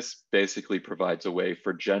 This basically provides a way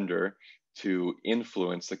for gender to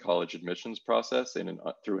influence the college admissions process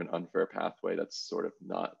through an unfair pathway that's sort of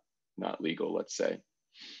not legal, let's say.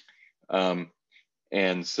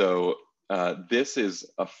 And so this is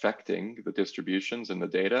affecting the distributions in the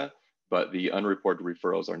data, but the unreported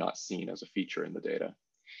referrals are not seen as a feature in the data.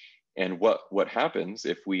 And what happens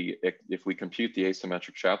if we compute the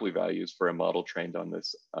asymmetric Shapley values for a model trained on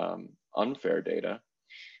this unfair data,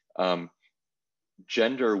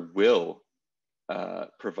 gender will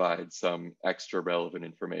provide some extra relevant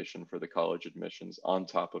information for the college admissions on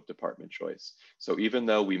top of department choice. So even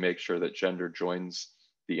though we make sure that gender joins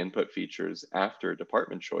the input features after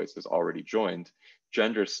department choice is already joined,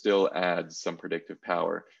 gender still adds some predictive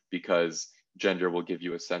power because gender will give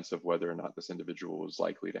you a sense of whether or not this individual was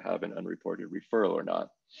likely to have an unreported referral or not.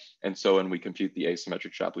 And so when we compute the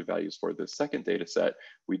asymmetric Shapley values for this second data set,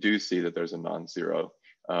 we do see that there's a non-zero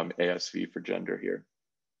ASV for gender here.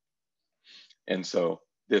 And so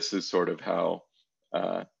this is sort of how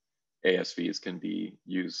ASVs can be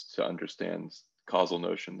used to understand causal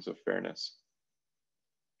notions of fairness.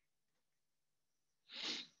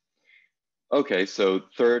 Okay, so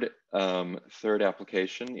third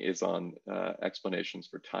application is on explanations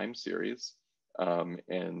for time series.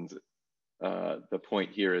 And the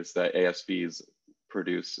point here is that ASVs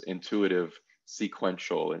produce intuitive,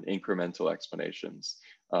 sequential, and incremental explanations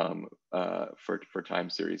for time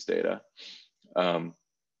series data.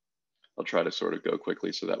 I'll try to sort of go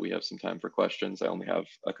quickly so that we have some time for questions. I only have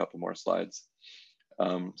a couple more slides.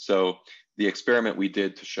 So the experiment we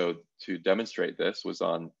did to demonstrate this was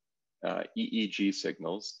on EEG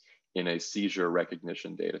signals in a seizure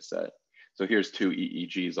recognition data set. So here's two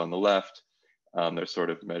EEGs on the left. They're sort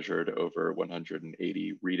of measured over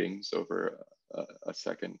 180 readings over a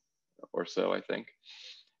second or so, I think.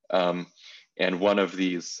 And one of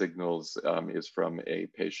these signals is from a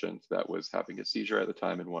patient that was having a seizure at the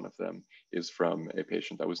time, and one of them is from a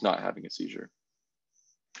patient that was not having a seizure.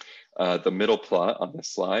 The middle plot on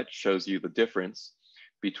this slide shows you the difference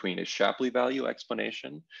between a Shapley value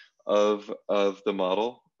explanation of the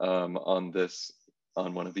model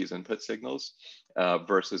on one of these input signals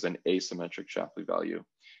versus an asymmetric Shapley value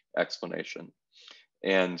explanation.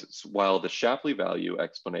 And while the Shapley value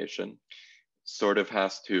explanation sort of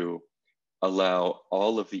has to allow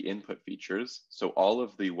all of the input features, so all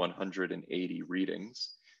of the 180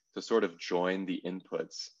 readings, to sort of join the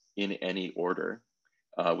inputs in any order,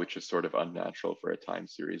 which is sort of unnatural for a time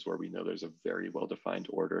series where we know there's a very well-defined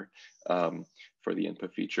order for the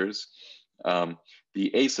input features. The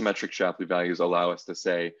asymmetric Shapley values allow us to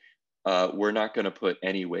say, we're not going to put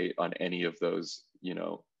any weight on any of those,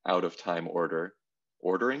 out of time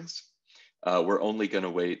orderings. We're only going to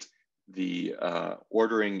weight the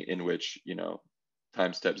ordering in which,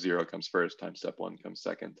 time step 0 comes first, time step 1 comes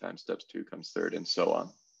second, time steps 2 comes third, and so on.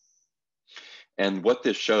 And what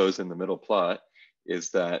this shows in the middle plot is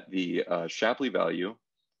that the Shapley value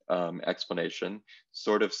explanation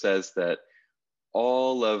sort of says that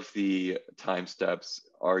all of the time steps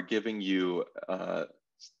are giving you,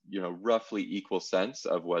 roughly equal sense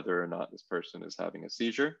of whether or not this person is having a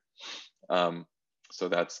seizure. So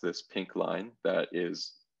that's this pink line that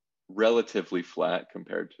is relatively flat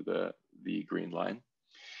compared to the green line.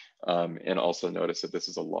 And also notice that this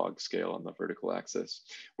is a log scale on the vertical axis,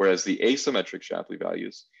 whereas the asymmetric Shapley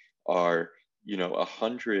values are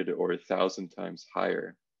 100 or 1,000 times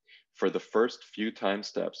higher for the first few time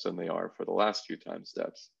steps than they are for the last few time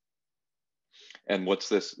steps. And what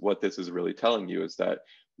this is really telling you is that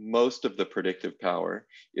most of the predictive power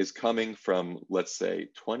is coming from, let's say,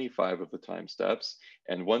 25 of the time steps.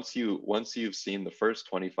 And once you've seen the first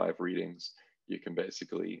 25 readings, you can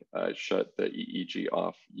basically shut the EEG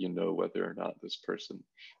off. You know whether or not this person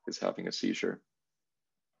is having a seizure.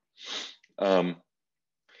 And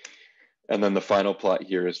then the final plot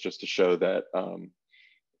here is just to show that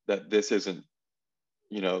that this isn't,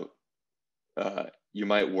 you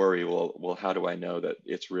might worry, well, how do I know that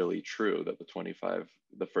it's really true that the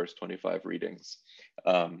first 25 readings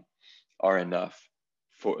are enough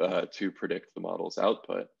to predict the model's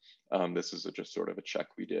output? This is just sort of a check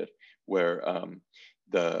we did, where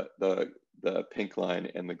the pink line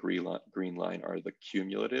and the green line are the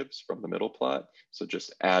cumulatives from the middle plot. So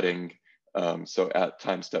just adding, so at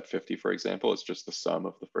time step 50, for example, it's just the sum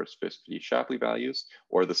of the first 50 Shapley values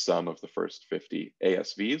or the sum of the first 50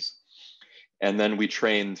 ASVs. And then we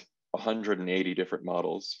trained 180 different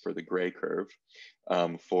models for the gray curve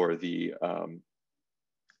for the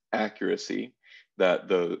accuracy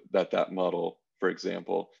that model, for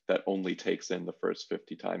example, that only takes in the first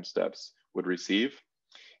 50 time steps would receive.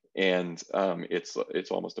 And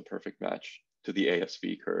it's almost a perfect match to the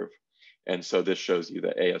ASV curve. And so this shows you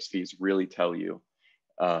that ASVs really tell you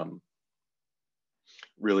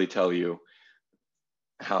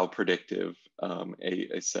how predictive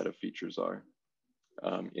a set of features are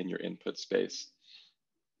in your input space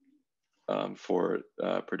for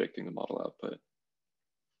predicting the model output.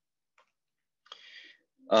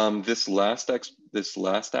 This last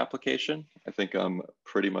application, I think I'm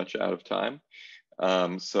pretty much out of time.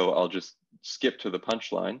 So I'll just skip to the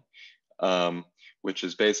punchline, which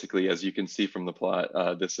is basically, as you can see from the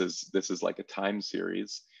plot, this is like a time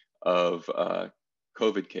series of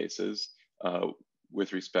COVID cases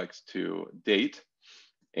with respect to date.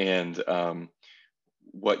 And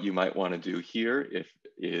what you might want to do here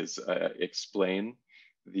is explain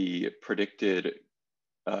the predicted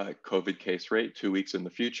COVID case rate 2 weeks in the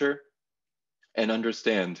future, and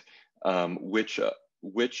understand which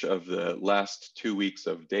of the last 2 weeks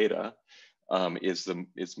of data is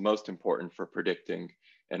most important for predicting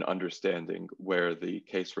and understanding where the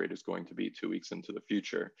case rate is going to be 2 weeks into the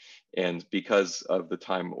future. And because of the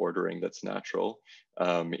time ordering that's natural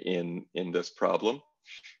in this problem,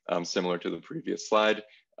 similar to the previous slide,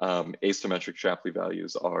 asymmetric Shapley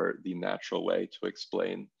values are the natural way to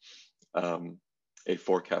explain a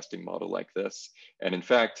forecasting model like this. And in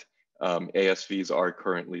fact, ASVs are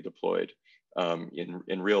currently deployed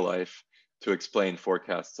in real life to explain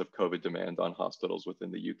forecasts of COVID demand on hospitals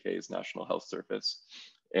within the UK's National Health Service.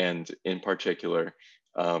 And in particular,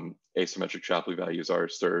 asymmetric Shapley values are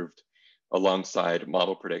served alongside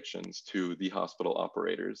model predictions to the hospital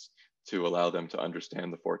operators to allow them to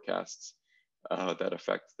understand the forecasts that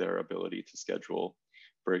affect their ability to schedule,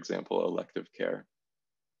 for example, elective care.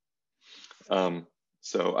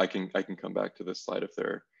 So I can come back to this slide if there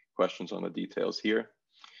are questions on the details here.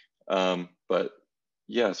 But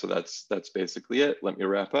yeah, so that's basically it. Let me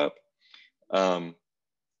wrap up.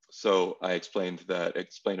 So I explained that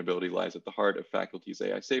explainability lies at the heart of faculty's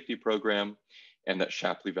AI safety program, and that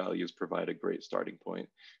Shapley values provide a great starting point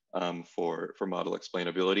for model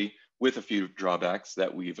explainability, with a few drawbacks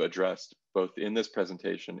that we've addressed both in this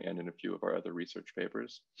presentation and in a few of our other research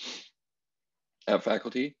papers. At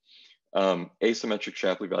faculty, asymmetric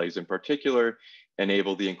Shapley values in particular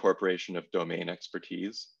enable the incorporation of domain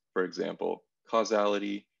expertise, for example,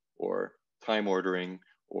 causality or time ordering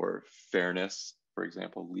or fairness, for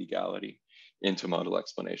example, legality, into model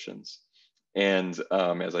explanations. And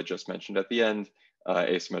as I just mentioned at the end,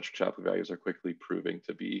 asymmetric Shapley values are quickly proving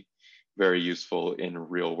to be very useful in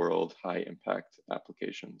real world high impact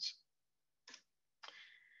applications.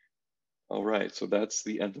 All right, so that's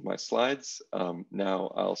the end of my slides.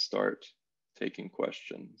 Now I'll start taking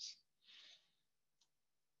questions.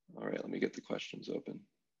 All right, let me get the questions open.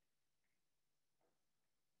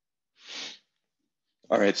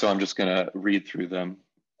 All right, so I'm just gonna read through them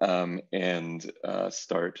and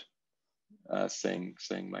start saying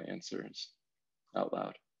my answers out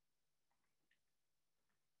loud.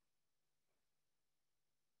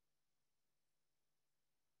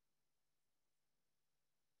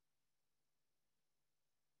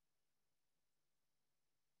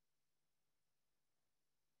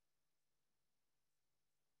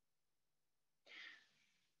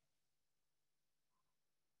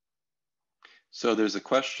 So there's a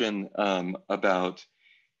question about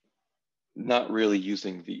not really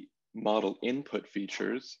using the model input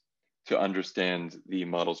features to understand the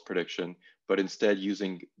model's prediction, but instead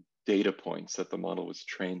using data points that the model was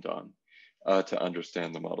trained on to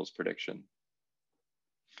understand the model's prediction.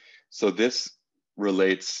 So this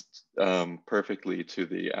relates perfectly to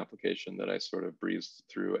the application that I sort of breezed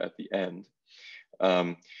through at the end,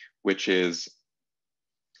 which is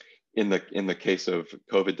in the case of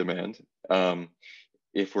COVID demand,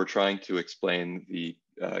 if we're trying to explain the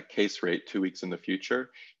case rate 2 weeks in the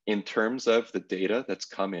future in terms of the data that's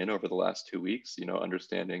come in over the last 2 weeks,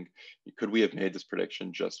 understanding, could we have made this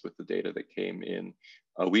prediction just with the data that came in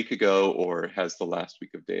a week ago, or has the last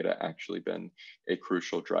week of data actually been a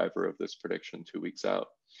crucial driver of this prediction 2 weeks out?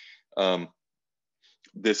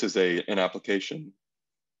 This is an application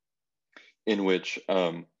in which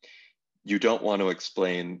you don't want to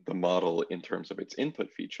explain the model in terms of its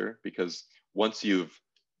input feature, because once you've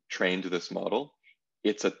trained this model,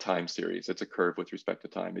 it's a time series, it's a curve with respect to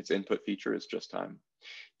time. Its input feature is just time.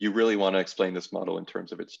 You really want to explain this model in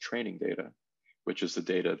terms of its training data, which is the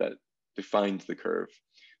data that defined the curve.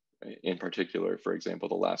 In particular, for example,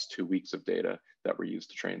 the last 2 weeks of data that were used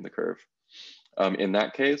to train the curve. In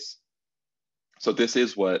that case, so this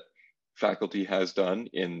is what faculty has done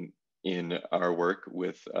in our work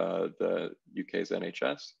with the UK's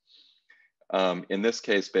NHS. In this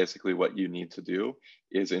case, basically what you need to do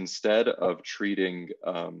is, instead of treating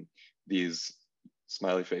these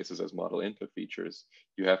smiley faces as model input features,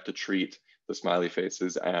 you have to treat the smiley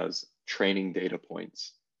faces as training data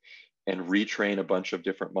points and retrain a bunch of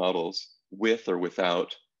different models with or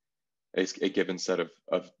without a given set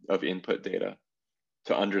of input data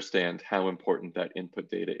to understand how important that input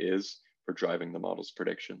data is for driving the model's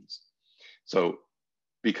predictions. So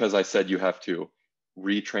because I said you have to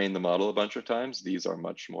retrain the model a bunch of times, these are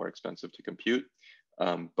much more expensive to compute,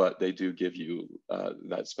 but they do give you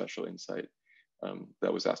that special insight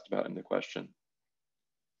that was asked about in the question.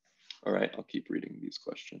 All right, I'll keep reading these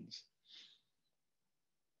questions.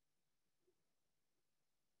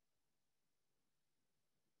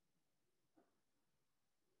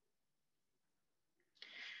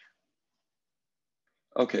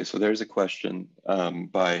 Okay, so there's a question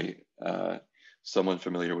by someone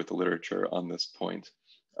familiar with the literature on this point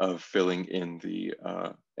of filling in the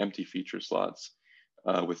empty feature slots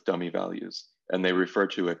with dummy values. And they refer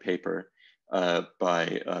to a paper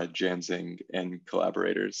by Janzing and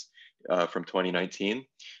collaborators from 2019,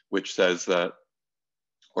 which says that,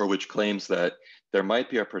 or which claims that there might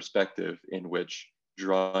be a perspective in which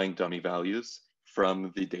drawing dummy values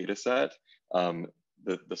from the data set,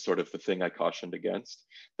 the sort of the thing I cautioned against,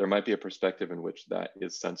 there might be a perspective in which that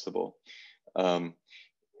is sensible.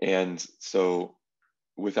 And so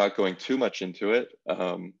without going too much into it,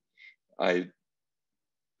 I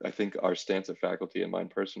think our stance at faculty and mine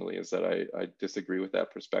personally is that I disagree with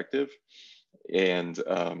that perspective. And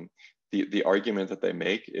the argument that they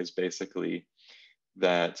make is basically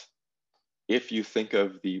that if you think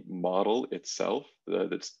of the model itself,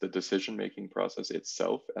 the decision-making process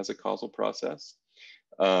itself as a causal process,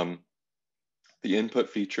 the input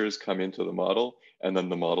features come into the model, and then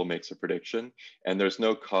the model makes a prediction, and there's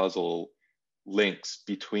no causal links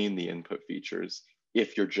between the input features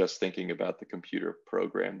if you're just thinking about the computer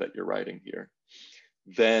program that you're writing here.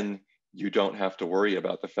 Then you don't have to worry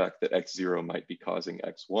about the fact that x0 might be causing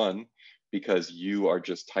x1 because you are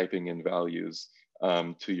just typing in values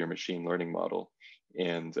to your machine learning model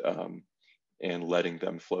and letting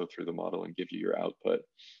them flow through the model and give you your output.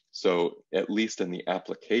 So at least in the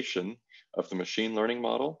application of the machine learning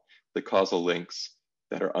model, the causal links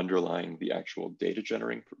that are underlying the actual data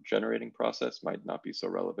generating process might not be so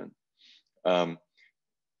relevant.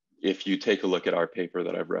 If you take a look at our paper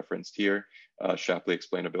that I've referenced here, Shapley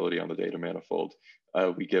explainability on the data manifold,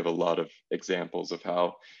 we give a lot of examples of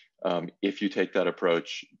how if you take that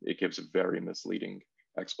approach, it gives very misleading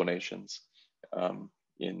explanations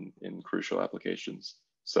in crucial applications.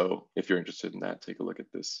 So if you're interested in that, take a look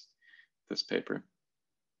at this paper.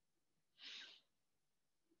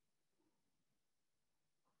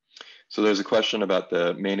 So there's a question about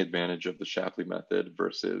the main advantage of the Shapley method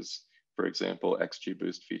versus, for example,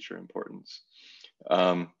 XGBoost feature importance.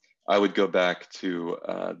 I would go back to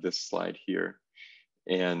this slide here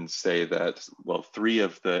and say that, well, 3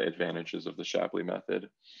 of the advantages of the Shapley method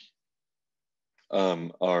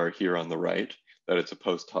are here on the right, that it's a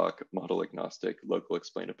post hoc model agnostic local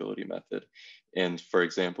explainability method. And for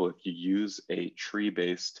example, if you use a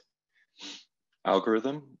tree-based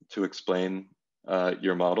algorithm to explain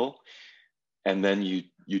your model, and then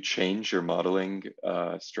you change your modeling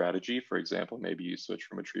strategy, for example, maybe you switch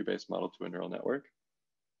from a tree-based model to a neural network,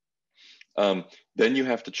 then you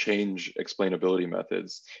have to change explainability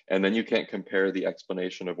methods, and then you can't compare the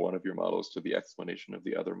explanation of one of your models to the explanation of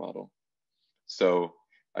the other model. So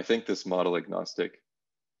I think this model agnostic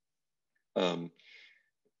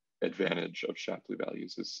advantage of Shapley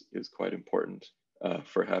values is quite important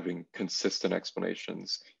for having consistent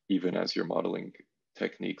explanations, even as your modeling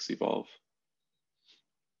techniques evolve.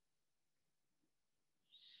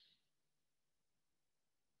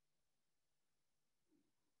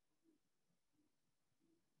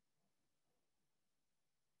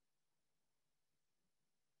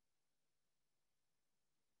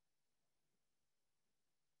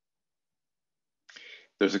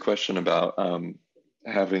 There's a question about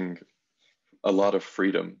having a lot of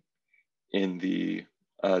freedom in the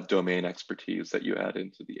domain expertise that you add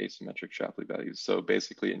into the asymmetric Shapley values. So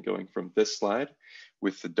basically in going from this slide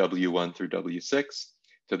with the W1 through W6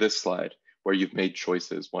 to this slide where you've made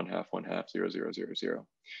choices 1/2, 1/2, 0, 0, 0,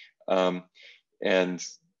 0. And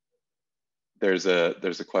there's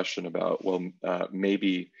a question about, well,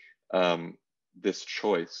 maybe this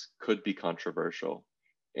choice could be controversial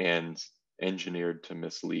and engineered to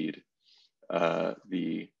mislead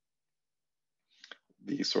the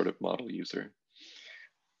sort of model user.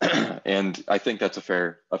 And I think that's a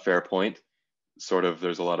fair point. Sort of,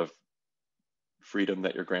 there's a lot of freedom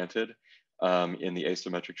that you're granted in the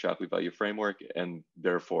asymmetric Shapley value framework, and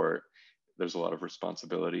therefore there's a lot of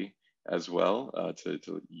responsibility as well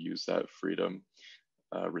to use that freedom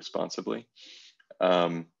responsibly.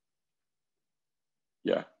 Yeah,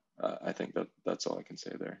 I think that's all I can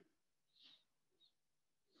say there.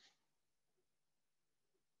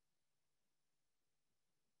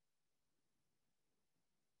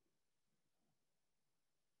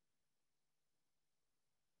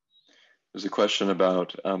 There's a question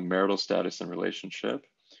about marital status and relationship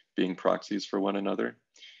being proxies for one another.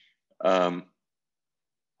 And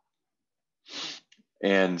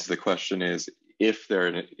the question is, if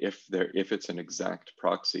it's an exact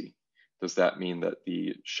proxy, does that mean that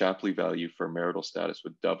the Shapley value for marital status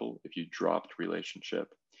would double if you dropped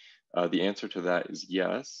relationship? The answer to that is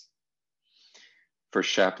yes, for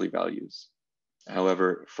Shapley values.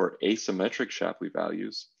 However, for asymmetric Shapley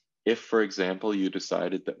values, if, for example, you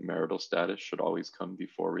decided that marital status should always come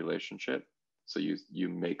before relationship, so you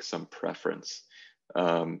make some preference,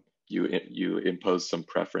 you impose some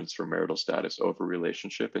preference for marital status over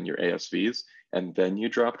relationship in your ASVs, and then you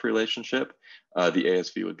dropped relationship, the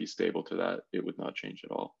ASV would be stable to that. It would not change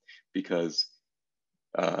at all, because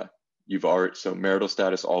so marital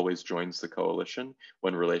status always joins the coalition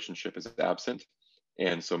when relationship is absent,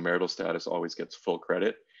 and so marital status always gets full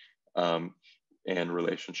credit, and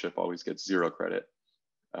relationship always gets 0 credit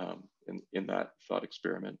in that thought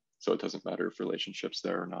experiment. So it doesn't matter if relationship's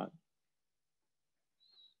there or not.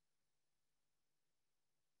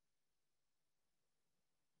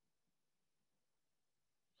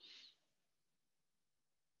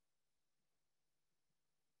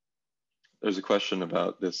 there's a question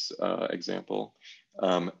about this example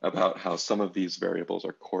about how some of these variables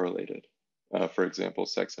are correlated. For example,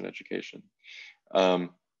 sex and education.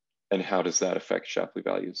 And how does that affect Shapley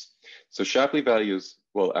values? So Shapley values,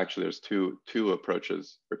 well, actually there's two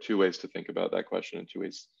approaches, or two ways to think about that question,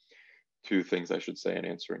 and two things I should say in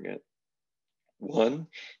answering it. One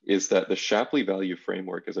is that the Shapley value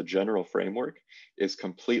framework as a general framework is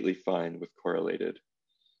completely fine with correlated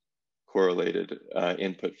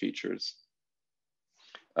input features.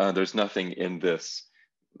 There's nothing in this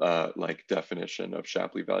like definition of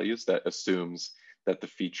Shapley values that assumes that the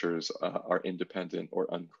features are independent or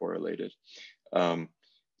uncorrelated.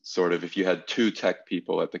 Sort of if you had two tech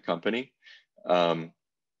people at the company,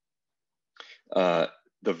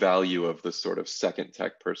 the value of the sort of second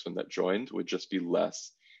tech person that joined would just be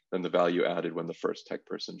less than the value added when the first tech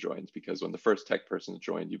person joined, because when the first tech person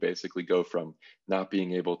joined, you basically go from not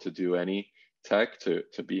being able to do any tech to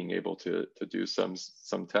being able to do some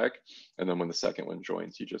tech. And then when the second one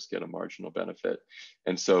joins, you just get a marginal benefit.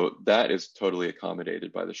 And so that is totally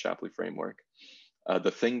accommodated by the Shapley framework.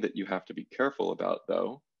 The thing that you have to be careful about,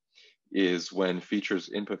 though, is when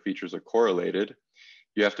input features are correlated,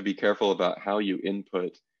 you have to be careful about how you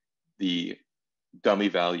input the dummy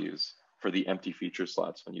values for the empty feature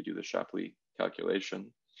slots when you do the Shapley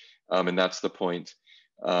calculation. And that's the point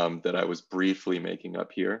that I was briefly making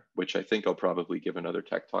up here, which I think I'll probably give another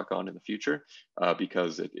tech talk on in the future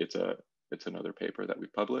because it's another paper that we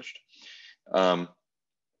published. But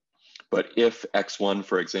if X1,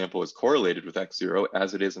 for example, is correlated with X0,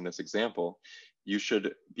 as it is in this example, you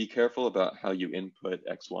should be careful about how you input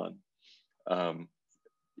X1.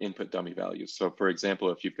 Input dummy values. So for example,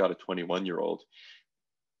 if you've got a 21-year-old,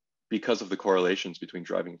 because of the correlations between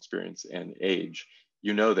driving experience and age,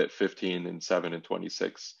 you know that 15 and 7 and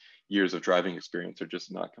 26 years of driving experience are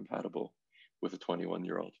just not compatible with a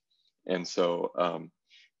 21-year-old. And so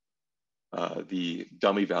the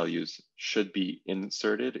dummy values should be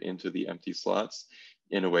inserted into the empty slots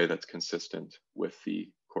in a way that's consistent with the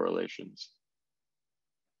correlations.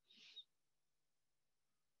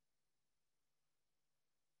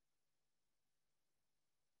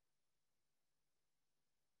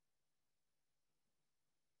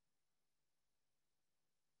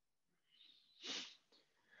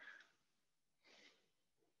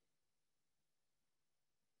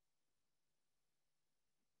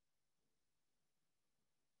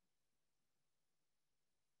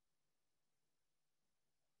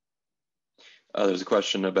 There's a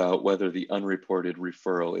question about whether the unreported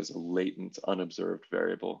referral is a latent unobserved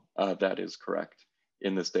variable. That is correct.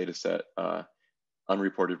 In this data set,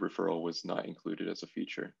 unreported referral was not included as a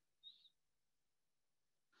feature.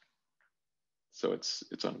 So it's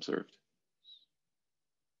unobserved.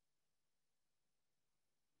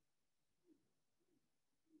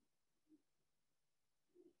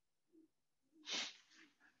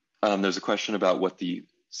 There's a question about what the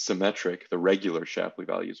regular Shapley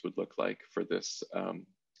values would look like for this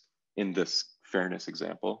in this fairness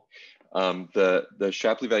example. The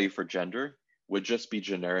Shapley value for gender would just be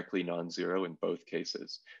generically non-zero in both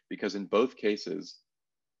cases, because in both cases,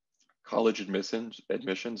 college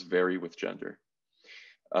admissions vary with gender.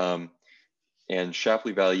 And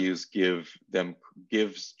Shapley values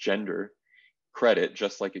gives gender credit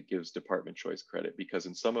just like it gives department choice credit, because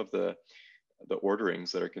in some of the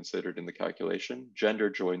orderings that are considered in the calculation,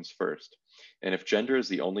 gender joins first. And if gender is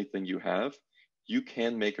the only thing you have, you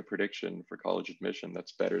can make a prediction for college admission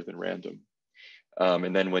that's better than random.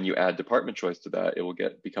 And then when you add department choice to that, it will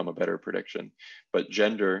become a better prediction. But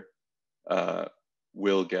gender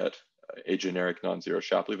will get a generic non-zero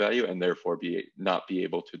Shapley value and therefore not be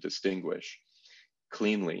able to distinguish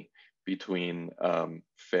cleanly between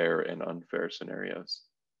fair and unfair scenarios.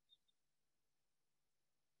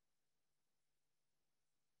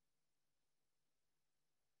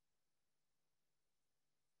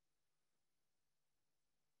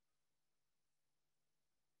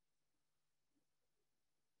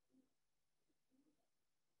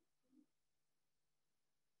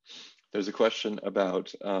 There's a question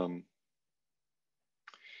about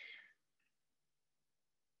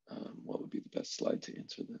what would be the best slide to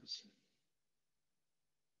answer this?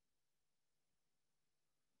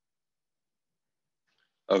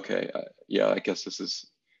 Okay, yeah, I guess this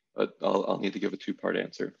is, I'll need to give a two-part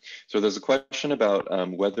answer. So there's a question about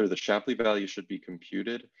whether the Shapley value should be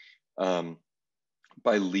computed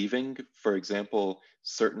by leaving, for example,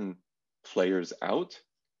 certain players out,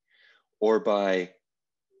 or by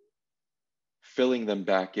filling them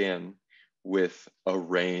back in with a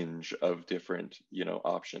range of different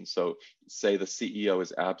options. So say the CEO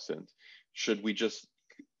is absent. Should we just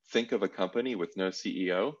think of a company with no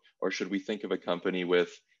CEO, or should we think of a company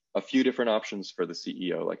with a few different options for the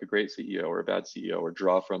CEO, like a great CEO or a bad CEO, or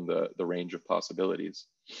draw from the range of possibilities?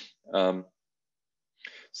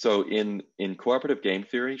 So in cooperative game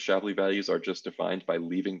theory, Shapley values are just defined by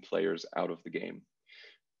leaving players out of the game.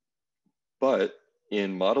 But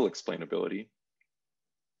in model explainability,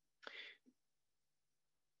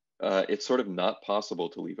 it's sort of not possible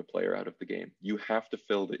to leave a player out of the game. You have to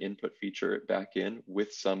fill the input feature back in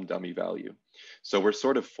with some dummy value. So we're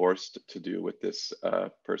sort of forced to do what this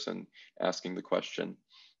person asking the question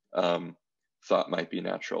thought might be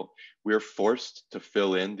natural. We're forced to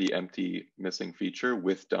fill in the empty missing feature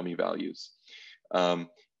with dummy values. And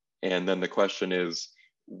then the question is,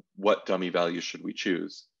 what dummy values should we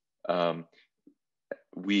choose?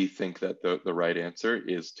 We think that the right answer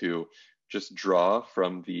is to just draw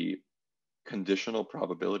from the conditional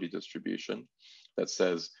probability distribution that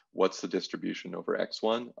says, what's the distribution over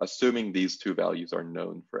x1, assuming these two values are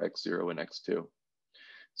known for x0 and x2.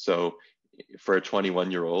 So for a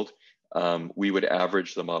 21-year-old, we would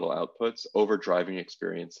average the model outputs over driving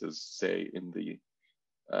experiences, say in the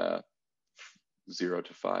 0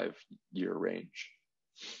 to 5 year range.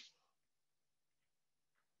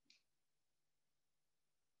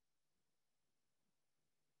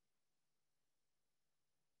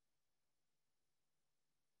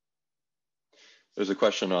 There's a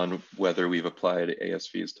question on whether we've applied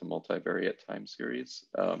ASVs to multivariate time series.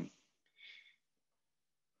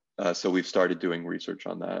 So we've started doing research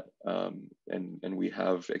on that, and we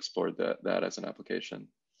have explored that as an application.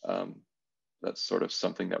 That's sort of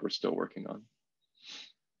something that we're still working on.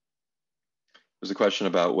 There's a question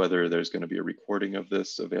about whether there's going to be a recording of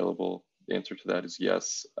this available. The answer to that is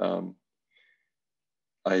yes. So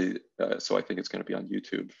I think it's going to be on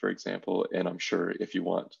YouTube, for example, and I'm sure if you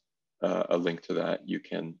want a link to that, you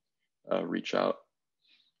can reach out.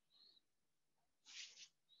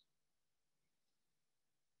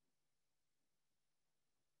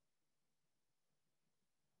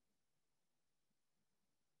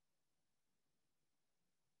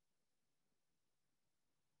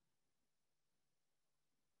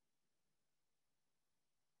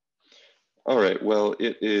 All right, well,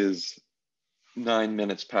 it is 9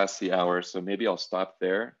 minutes past the hour, so maybe I'll stop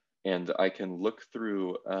there and I can look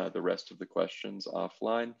through the rest of the questions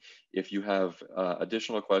offline. If you have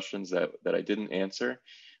additional questions that I didn't answer,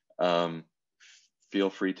 feel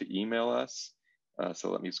free to email us.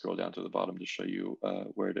 So let me scroll down to the bottom to show you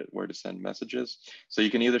where to send messages. So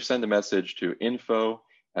you can either send a message to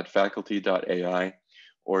info@faculty.ai,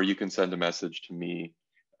 or you can send a message to me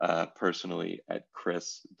personally at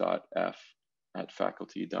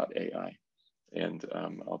chris.f@faculty.ai. And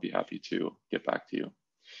I'll be happy to get back to you.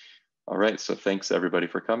 All right, so thanks everybody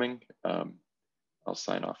for coming. I'll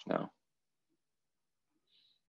sign off now.